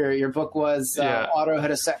promote. What's your book was? Auto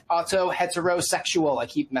Heterosexual. I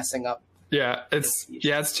keep messing up. Yeah,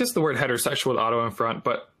 it's just the word heterosexual with auto in front,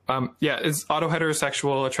 but it's auto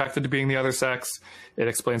heterosexual, attracted to being the other sex. It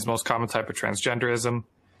explains the most common type of transgenderism,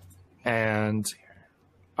 and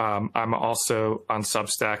I'm also on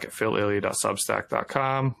Substack at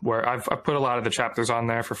phililly.substack.com, where I've put a lot of the chapters on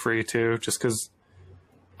there for free too, just because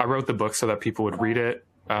I wrote the book so that people would read it.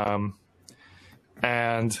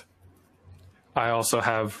 And I also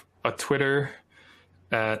have a Twitter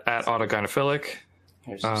at autogynephilic.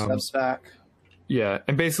 Here's your Substack. Yeah,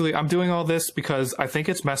 and basically I'm doing all this because I think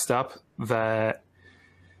it's messed up that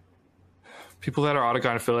people that are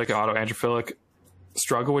autogynephilic and autoandrophilic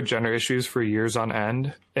struggle with gender issues for years on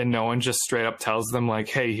end, and no one just straight up tells them like,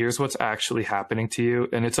 hey, here's what's actually happening to you,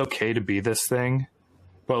 and it's okay to be this thing,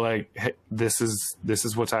 but like, hey, this is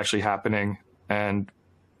what's actually happening. And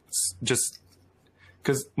just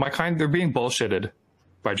because they're being bullshitted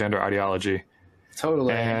by gender ideology.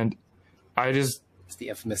 Totally. And it's the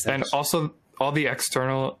infamous and also all the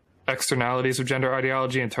externalities of gender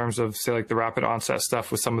ideology in terms of, say, like the rapid onset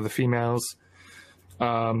stuff with some of the females,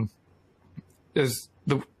 is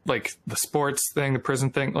the sports thing, the prison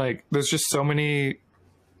thing. Like, there's just so many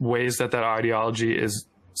ways that ideology is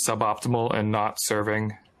suboptimal and not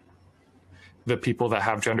serving the people that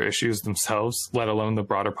have gender issues themselves, let alone the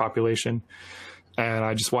broader population. And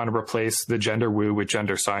I just want to replace the gender woo with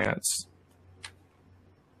gender science.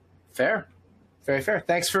 Fair. Very fair.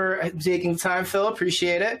 Thanks for taking the time, Phil.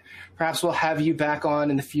 Appreciate it. Perhaps we'll have you back on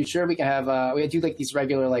in the future. We can have we do like these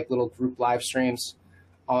regular like little group live streams.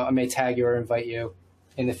 I may tag you or invite you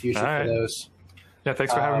in the future for those. Yeah,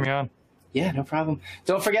 thanks for having me on. Yeah, no problem.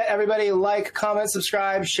 Don't forget, everybody, like, comment,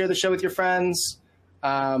 subscribe, share the show with your friends.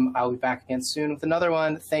 I'll be back again soon with another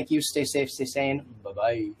one. Thank you. Stay safe, stay sane.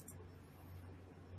 Bye-bye.